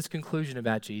came to this conclusion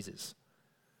about Jesus?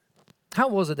 How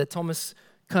was it that Thomas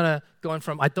kind of going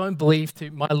from, "I don't believe,"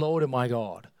 to "my Lord and my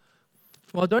God"?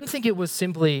 Well, I don't think it was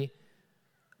simply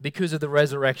because of the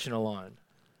resurrection alone.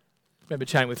 I remember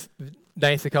chatting with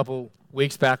Nathan a couple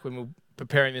weeks back when we were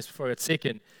preparing this before I got sick,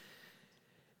 and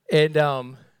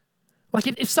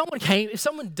if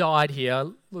someone died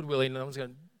here, Lord willing, no one's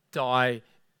going to die.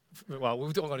 Well, we're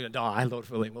all going to die, Lord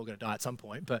willing, we're all going to die at some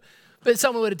point. But if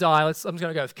someone were to die, I'm just going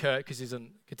to go with Kurt because he's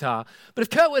on guitar. But if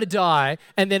Kurt were to die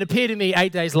and then appear to me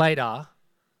 8 days later,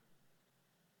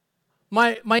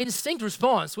 my instinct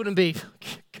response wouldn't be,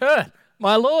 "Kurt,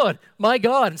 my Lord, my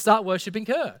God," and start worshiping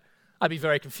Kurt. I'd be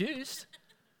very confused.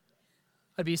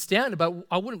 I'd be astounded, but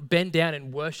I wouldn't bend down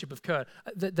in worship of Kurt.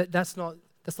 That's not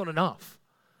enough.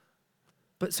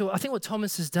 But so I think what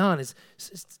Thomas has done is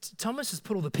Thomas has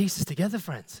put all the pieces together,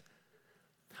 friends.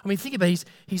 I mean, think about it.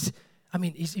 He's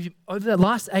over the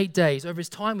last 8 days, over his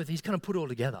time with, he's kind of put it all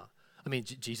together. I mean,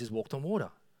 Jesus walked on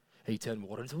water. He turned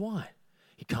water into wine.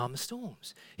 He calmed the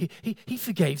storms. He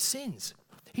forgave sins.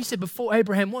 He said before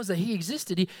Abraham was that he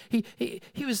existed. He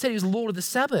was said he was Lord of the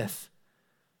Sabbath.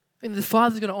 And the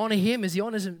Father's going to honor him as he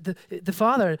honors the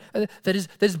Father. That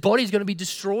his body is going to be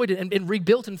destroyed and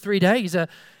rebuilt in 3 days.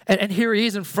 And here he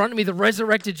is in front of me, the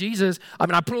resurrected Jesus. I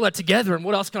mean, I put all that together, and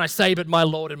what else can I say but my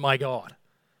Lord and my God?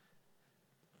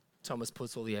 Thomas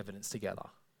puts all the evidence together,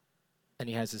 and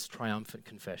he has this triumphant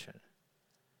confession.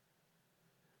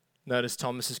 Notice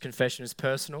Thomas's confession is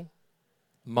personal.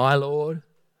 My Lord,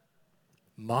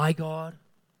 my God.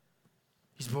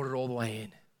 He's brought it all the way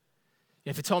in.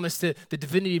 And for Thomas, the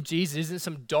divinity of Jesus isn't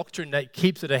some doctrine that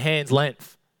keeps it at hand's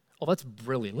length. Oh, that's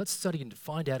brilliant. Let's study him to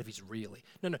find out if he's really.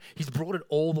 No, he's brought it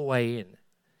all the way in.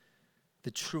 The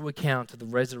true account of the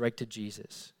resurrected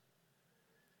Jesus.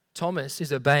 Thomas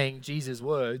is obeying Jesus'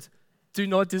 words. Do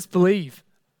not disbelieve,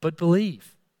 but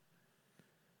believe.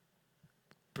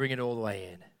 Bring it all the way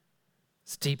in.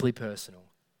 It's deeply personal.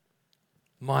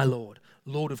 My Lord,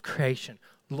 Lord of creation,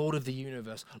 Lord of the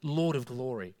universe, Lord of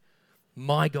glory.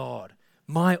 My God,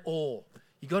 my all.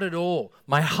 You got it all.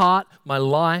 My heart, my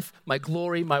life, my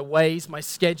glory, my ways, my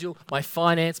schedule, my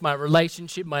finance, my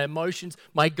relationship, my emotions,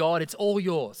 my God, it's all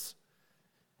yours.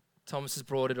 Thomas has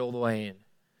brought it all the way in.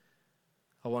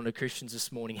 I wonder, Christians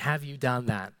this morning, have you done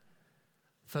that?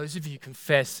 Those of you who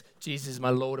confess Jesus is my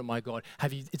Lord and my God,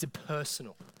 is it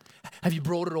personal? Have you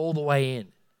brought it all the way in?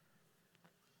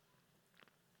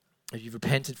 Have you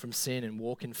repented from sin and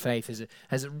walk in faith?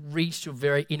 Has it reached your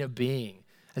very inner being?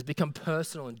 Has become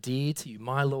personal and dear to you,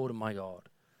 my Lord and my God?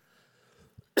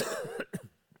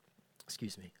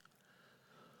 Excuse me.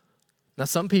 Now,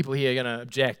 some people here are going to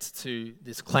object to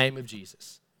this claim of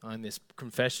Jesus and this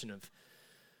confession of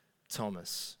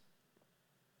Thomas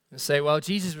and say, well,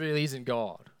 Jesus really isn't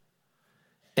God.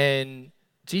 And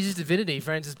Jesus' divinity,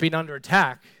 friends, has been under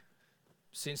attack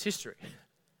since history.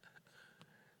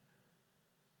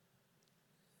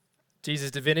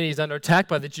 Jesus' divinity is under attack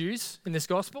by the Jews in this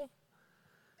gospel.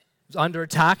 It was under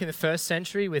attack in the 1st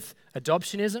century with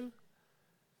adoptionism,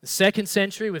 the 2nd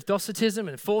century with Docetism,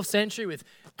 and the 4th century with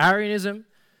Arianism,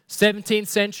 17th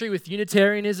century with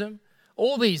Unitarianism.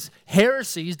 All these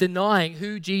heresies denying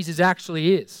who Jesus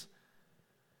actually is.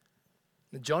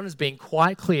 And John is being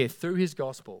quite clear through his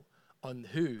gospel on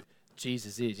who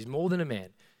Jesus is. He's more than a man.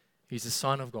 He's the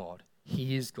Son of God.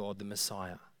 He is God, the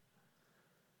Messiah.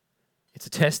 It's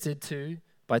attested to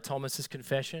by Thomas's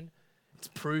confession. It's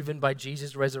proven by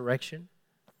Jesus' resurrection.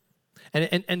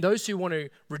 And those who want to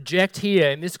reject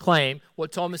here in this claim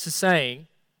what Thomas is saying,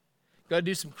 got to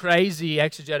do some crazy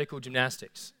exegetical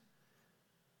gymnastics.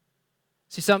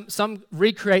 See, some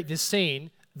recreate this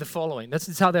scene the following.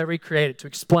 That's how they recreate it, to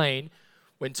explain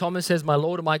when Thomas says, my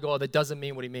Lord and my God, that doesn't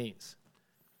mean what he means.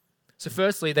 So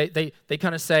firstly, they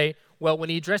kind of say, well, when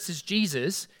he addresses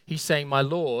Jesus, he's saying, my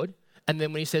Lord. And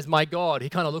then when he says, my God, he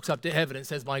kind of looks up to heaven and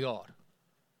says, my God.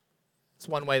 It's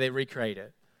one way they recreate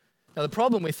it. Now, the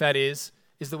problem with that is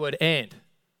the word and.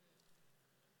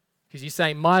 Because he's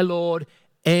saying, my Lord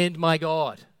and my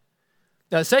God.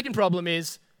 Now, the second problem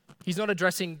is he's not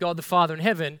addressing God the Father in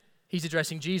heaven. He's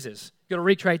addressing Jesus. You've got to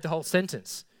recreate the whole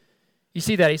sentence. You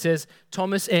see that? He says,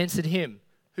 Thomas answered him.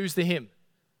 Who's the him?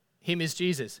 Him is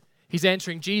Jesus. He's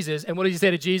answering Jesus. And what does he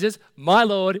say to Jesus? My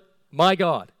Lord, my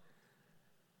God.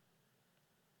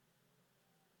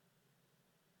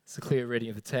 It's a clear reading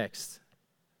of the text.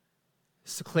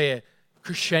 It's a clear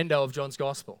crescendo of John's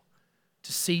gospel.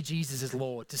 To see Jesus as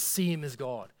Lord, to see him as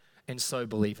God, and so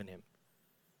believe in him.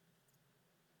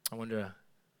 I wonder,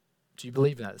 do you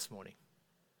believe in that this morning?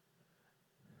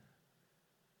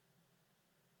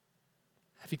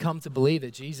 Have you come to believe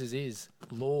that Jesus is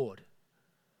Lord?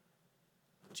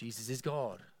 Jesus is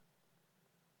God.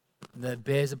 And that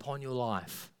bears upon your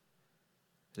life.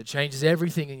 That changes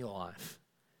everything in your life.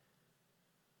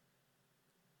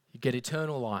 You get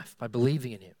eternal life by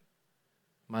believing in him.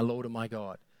 My Lord and my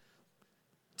God.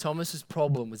 Thomas's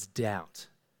problem was doubt.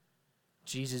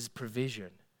 Jesus'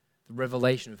 provision, the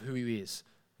revelation of who he is,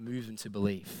 moves him to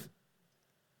belief.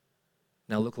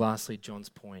 Now look lastly at John's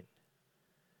point.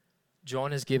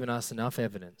 John has given us enough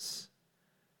evidence,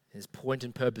 his point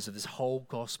and purpose of this whole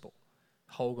gospel.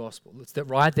 It's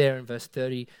right there in verse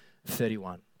 30,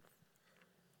 31.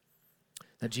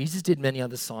 Now Jesus did many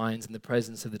other signs in the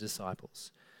presence of the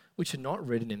disciples, which are not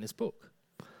written in this book.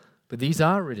 But these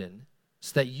are written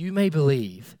so that you may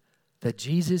believe that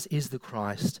Jesus is the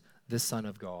Christ, the Son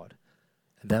of God,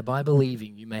 and that by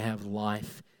believing you may have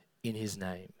life in his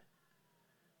name.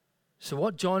 So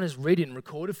what John has written and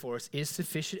recorded for us is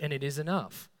sufficient, and it is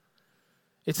enough.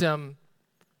 It's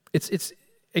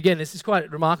again, this is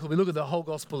quite remarkable. We look at the whole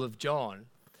Gospel of John,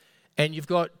 and you've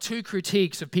got two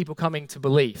critiques of people coming to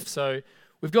belief. So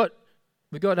we've got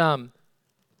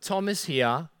Thomas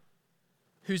here,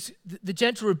 who's the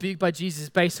gentle rebuke by Jesus is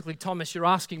basically, Thomas, you're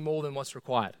asking more than what's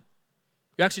required.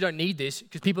 You actually don't need this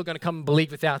because people are going to come and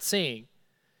believe without seeing.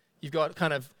 You're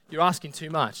asking too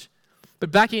much.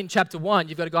 But back in chapter 1,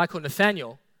 you've got a guy called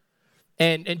Nathanael,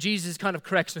 and Jesus kind of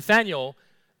corrects Nathanael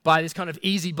by this kind of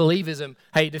easy believism.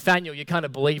 Hey, Nathanael, you're kind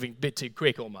of believing a bit too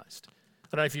quick almost.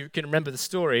 I don't know if you can remember the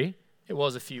story. It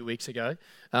was a few weeks ago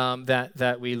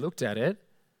that we looked at it.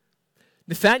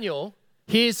 Nathanael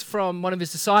hears from one of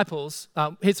his disciples,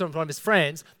 hears from one of his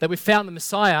friends, that we found the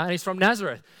Messiah, and he's from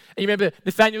Nazareth. And you remember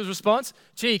Nathanael's response?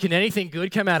 Gee, can anything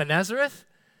good come out of Nazareth?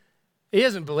 He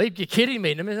doesn't believe. You're kidding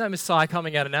me. There's no Messiah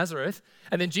coming out of Nazareth.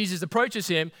 And then Jesus approaches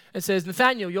him and says,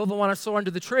 Nathanael, you're the one I saw under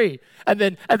the tree. And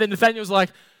then Nathanael's like,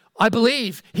 I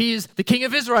believe he is the King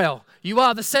of Israel. You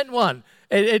are the sent one.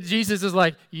 And Jesus is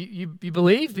like, you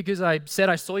believe because I said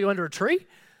I saw you under a tree?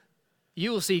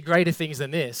 You will see greater things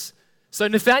than this. So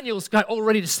Nathanael's all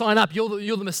ready to sign up. You're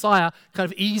the Messiah,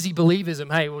 kind of easy believism.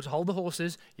 Hey, we'll hold the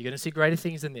horses. You're going to see greater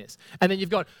things than this. And then you've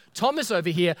got Thomas over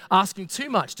here asking too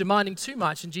much, demanding too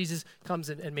much, and Jesus comes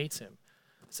in and meets him.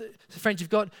 So friends, you've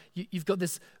got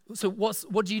this. So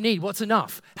what do you need? What's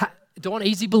enough? Don't want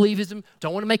easy believism.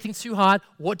 Don't want to make things too hard.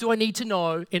 What do I need to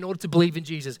know in order to believe in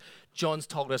Jesus? John's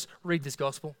told us, read this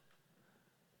gospel.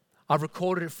 I've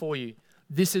recorded it for you.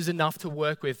 This is enough to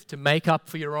work with, to make up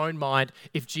for your own mind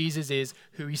if Jesus is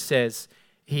who he says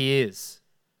he is.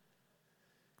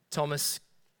 Thomas,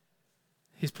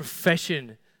 his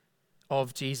profession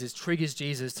of Jesus triggers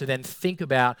Jesus to then think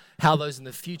about how those in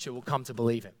the future will come to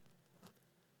believe him.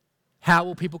 How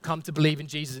will people come to believe in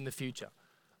Jesus in the future?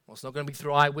 Well, it's not going to be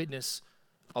through eyewitness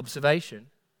observation.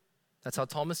 That's how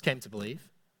Thomas came to believe.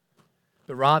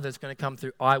 But rather, it's going to come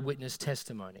through eyewitness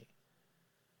testimony.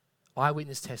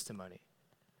 Eyewitness testimony.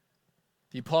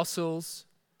 The apostles,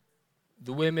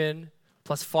 the women,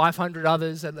 plus 500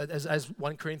 others, as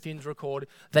 1 Corinthians record,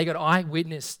 they got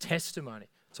eyewitness testimony.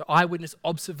 So eyewitness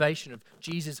observation of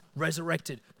Jesus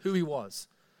resurrected, who he was.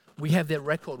 We have their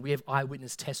record. We have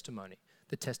eyewitness testimony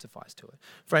that testifies to it.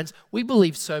 Friends, we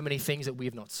believe so many things that we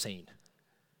have not seen.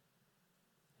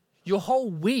 Your whole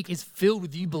week is filled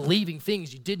with you believing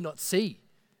things you did not see.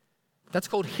 That's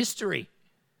called history.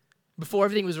 Before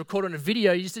everything was recorded on a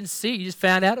video, you just didn't see it. You just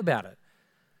found out about it.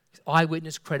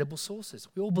 Eyewitness, credible sources.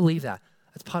 We all believe that.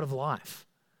 That's part of life.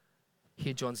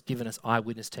 Here, John's given us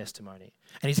eyewitness testimony.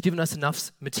 And he's given us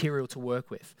enough material to work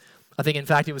with. I think, in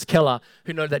fact, it was Keller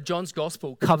who noted that John's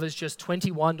gospel covers just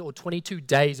 21 or 22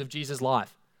 days of Jesus'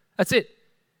 life. That's it.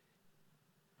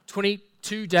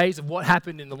 22 days of what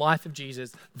happened in the life of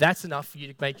Jesus. That's enough for you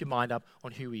to make your mind up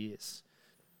on who he is.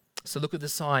 So look at the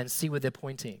signs, see where they're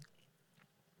pointing.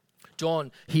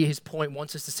 John, here his point,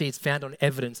 wants us to see it's found on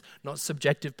evidence, not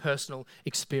subjective personal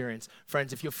experience.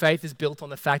 Friends, if your faith is built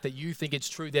on the fact that you think it's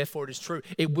true, therefore it is true,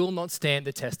 it will not stand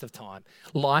the test of time.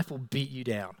 Life will beat you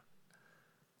down,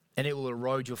 and it will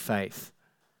erode your faith.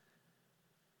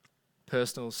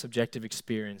 Personal subjective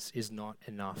experience is not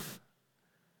enough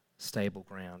stable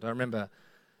ground.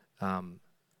 I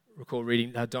recall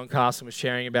reading Don Carson was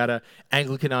sharing about an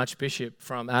Anglican archbishop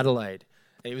from Adelaide.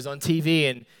 And he was on TV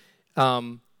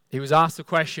and he was asked the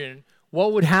question,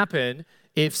 what would happen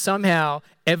if somehow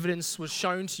evidence was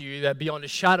shown to you that beyond a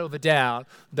shadow of a doubt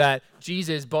that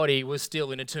Jesus' body was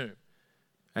still in a tomb?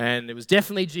 And it was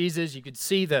definitely Jesus. You could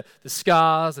see the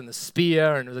scars and the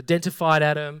spear, and it was identified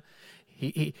at him.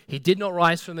 He did not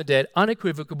rise from the dead,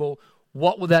 unequivocal.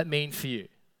 What would that mean for you?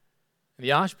 And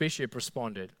the archbishop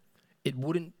responded, it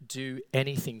wouldn't do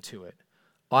anything to it.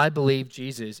 I believe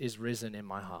Jesus is risen in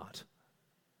my heart.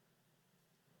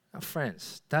 Now,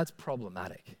 friends, that's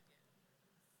problematic,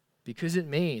 because it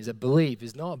means that belief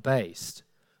is not based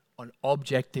on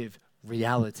objective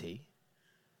reality,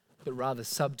 but rather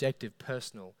subjective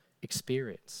personal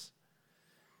experience.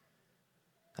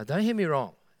 Now, don't hear me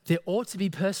wrong. There ought to be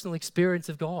personal experience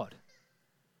of God.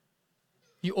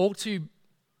 You ought to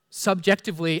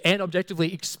subjectively and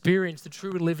objectively experience the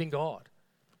true and living God.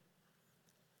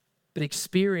 But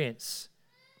experience,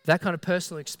 that kind of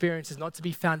personal experience, is not to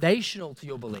be foundational to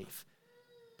your belief,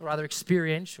 but rather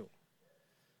experiential.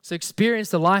 So experience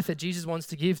the life that Jesus wants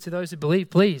to give to those who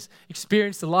believe. Please,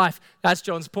 experience the life. That's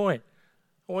John's point.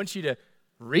 I want you to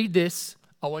read this.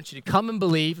 I want you to come and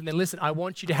believe. And then listen, I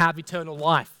want you to have eternal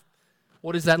life.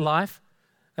 What is that life?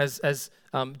 As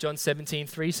John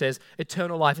 17:3 says,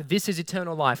 eternal life. This is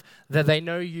eternal life, that they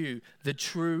know you,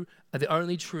 the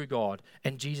only true God,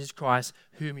 and Jesus Christ,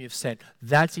 whom you have sent.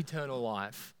 That's eternal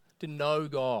life. To know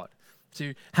God,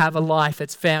 to have a life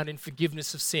that's found in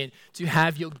forgiveness of sin, to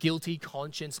have your guilty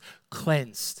conscience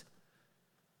cleansed,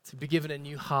 to be given a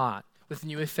new heart with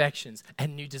new affections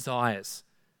and new desires,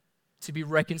 to be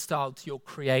reconciled to your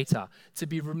Creator, to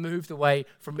be removed away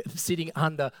from sitting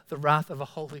under the wrath of a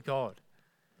holy God.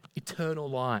 Eternal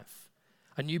life.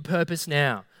 A new purpose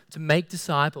now, to make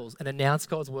disciples and announce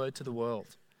God's word to the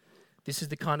world. This is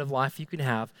the kind of life you can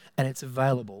have, and it's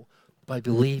available by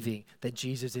believing that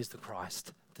Jesus is the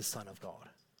Christ, the Son of God.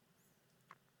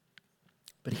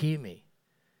 But hear me.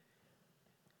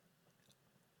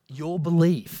 Your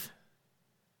belief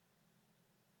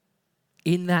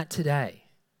in that today,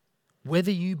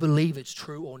 whether you believe it's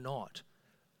true or not,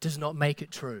 does not make it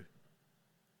true.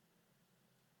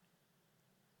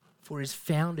 For it is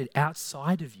founded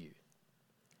outside of you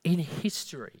in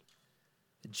history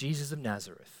that Jesus of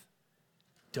Nazareth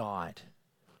died,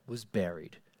 was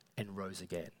buried, and rose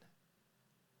again.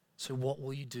 So what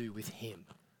will you do with him?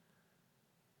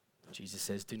 Jesus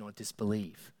says, do not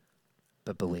disbelieve,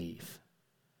 but believe.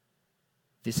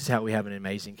 This is how we have an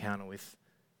amazing encounter with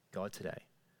God today.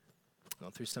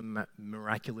 Not through some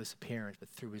miraculous appearance, but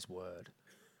through his word,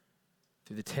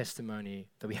 through the testimony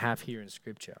that we have here in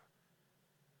Scripture.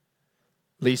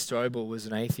 Lee Strobel was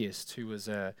an atheist who was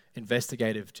an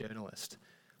investigative journalist.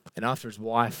 And after his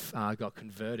wife got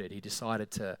converted, he decided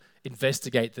to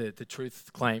investigate the truth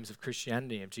claims of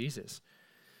Christianity, of Jesus.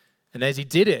 And as he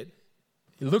did it,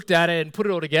 he looked at it and put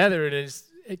it all together, and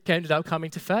it ended up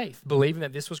coming to faith, believing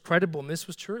that this was credible and this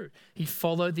was true. He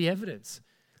followed the evidence.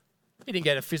 He didn't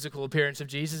get a physical appearance of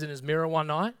Jesus in his mirror one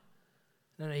night.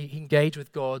 No, he engaged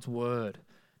with God's word,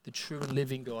 the true and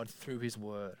living God through his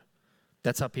word.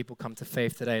 That's how people come to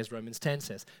faith today, as Romans 10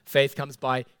 says. Faith comes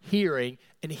by hearing,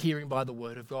 and hearing by the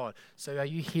word of God. So are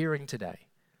you hearing today?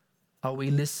 Are we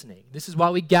listening? This is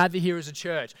why we gather here as a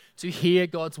church, to hear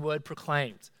God's word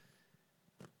proclaimed,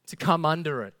 to come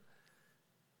under it,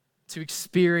 to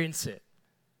experience it,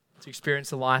 to experience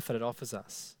the life that it offers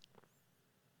us.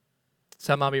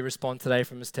 So how might we respond today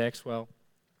from this text? Well,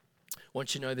 I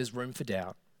want you to know there's room for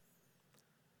doubt.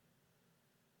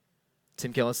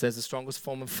 Tim Keller says the strongest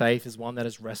form of faith is one that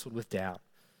has wrestled with doubt.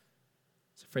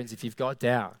 So friends, if you've got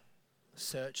doubt,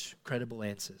 search credible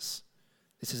answers.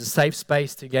 This is a safe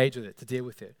space to engage with it, to deal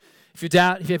with it. If you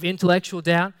have intellectual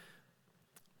doubt,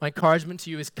 my encouragement to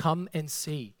you is come and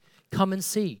see. Come and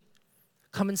see.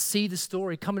 Come and see the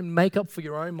story. Come and make up for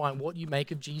your own mind what you make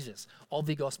of Jesus, of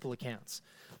the gospel accounts.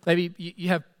 Maybe you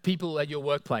have people at your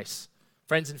workplace,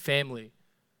 friends and family,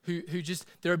 who just,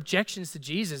 their objections to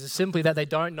Jesus is simply that they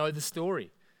don't know the story.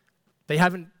 They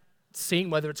haven't seen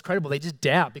whether it's credible. They just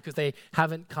doubt because they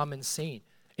haven't come and seen.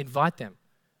 Invite them.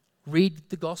 Read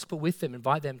the gospel with them.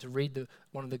 Invite them to read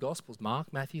one of the gospels,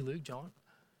 Mark, Matthew, Luke, John.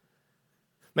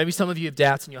 Maybe some of you have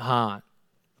doubts in your heart.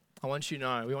 I want you to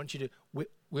know, we want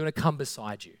to come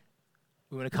beside you.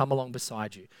 We want to come along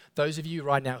beside you. Those of you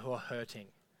right now who are hurting,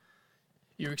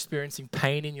 you're experiencing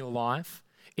pain in your life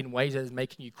in ways that is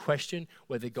making you question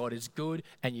whether God is good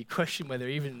and you question whether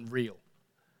even real.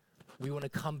 We want to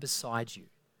come beside you.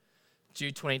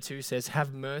 Jude 22 says,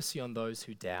 have mercy on those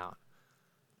who doubt.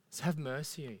 Just have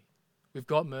mercy. We've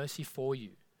got mercy for you.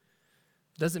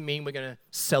 It doesn't mean we're going to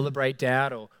celebrate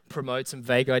doubt or promote some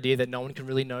vague idea that no one can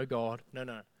really know God. No.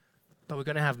 But we're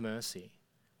going to have mercy.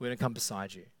 We're going to come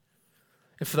beside you.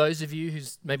 And for those of you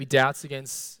whose maybe doubts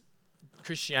against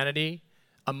Christianity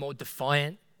are more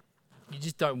defiant, you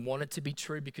just don't want it to be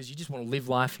true because you just want to live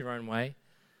life your own way,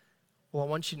 well, I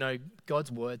want you to know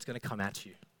God's word's going to come at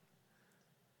you.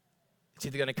 It's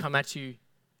either going to come at you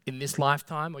in this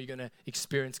lifetime or you're going to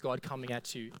experience God coming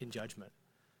at you in judgment.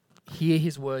 Hear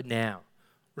his word now.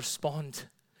 Respond.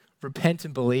 Repent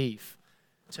and believe.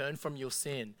 Turn from your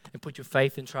sin and put your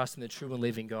faith and trust in the true and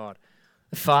living God.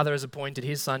 The Father has appointed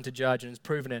his Son to judge and has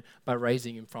proven it by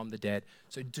raising him from the dead.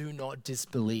 So do not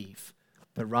disbelieve,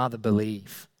 but rather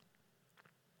believe.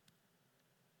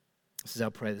 This is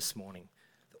our prayer this morning,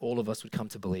 that all of us would come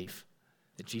to believe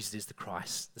that Jesus is the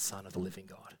Christ, the Son of the living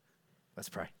God. Let's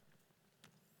pray.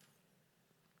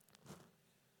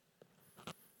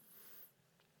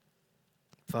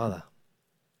 Father,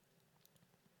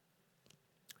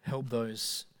 help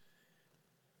those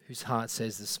whose heart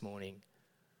says this morning,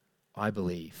 I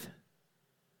believe.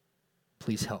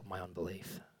 Please help my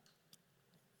unbelief.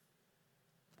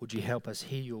 Would you help us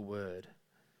hear your word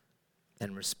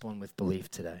and respond with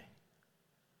belief today?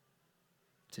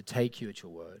 To take you at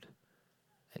your word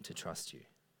and to trust you.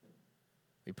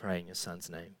 We pray in your Son's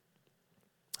name.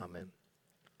 Amen.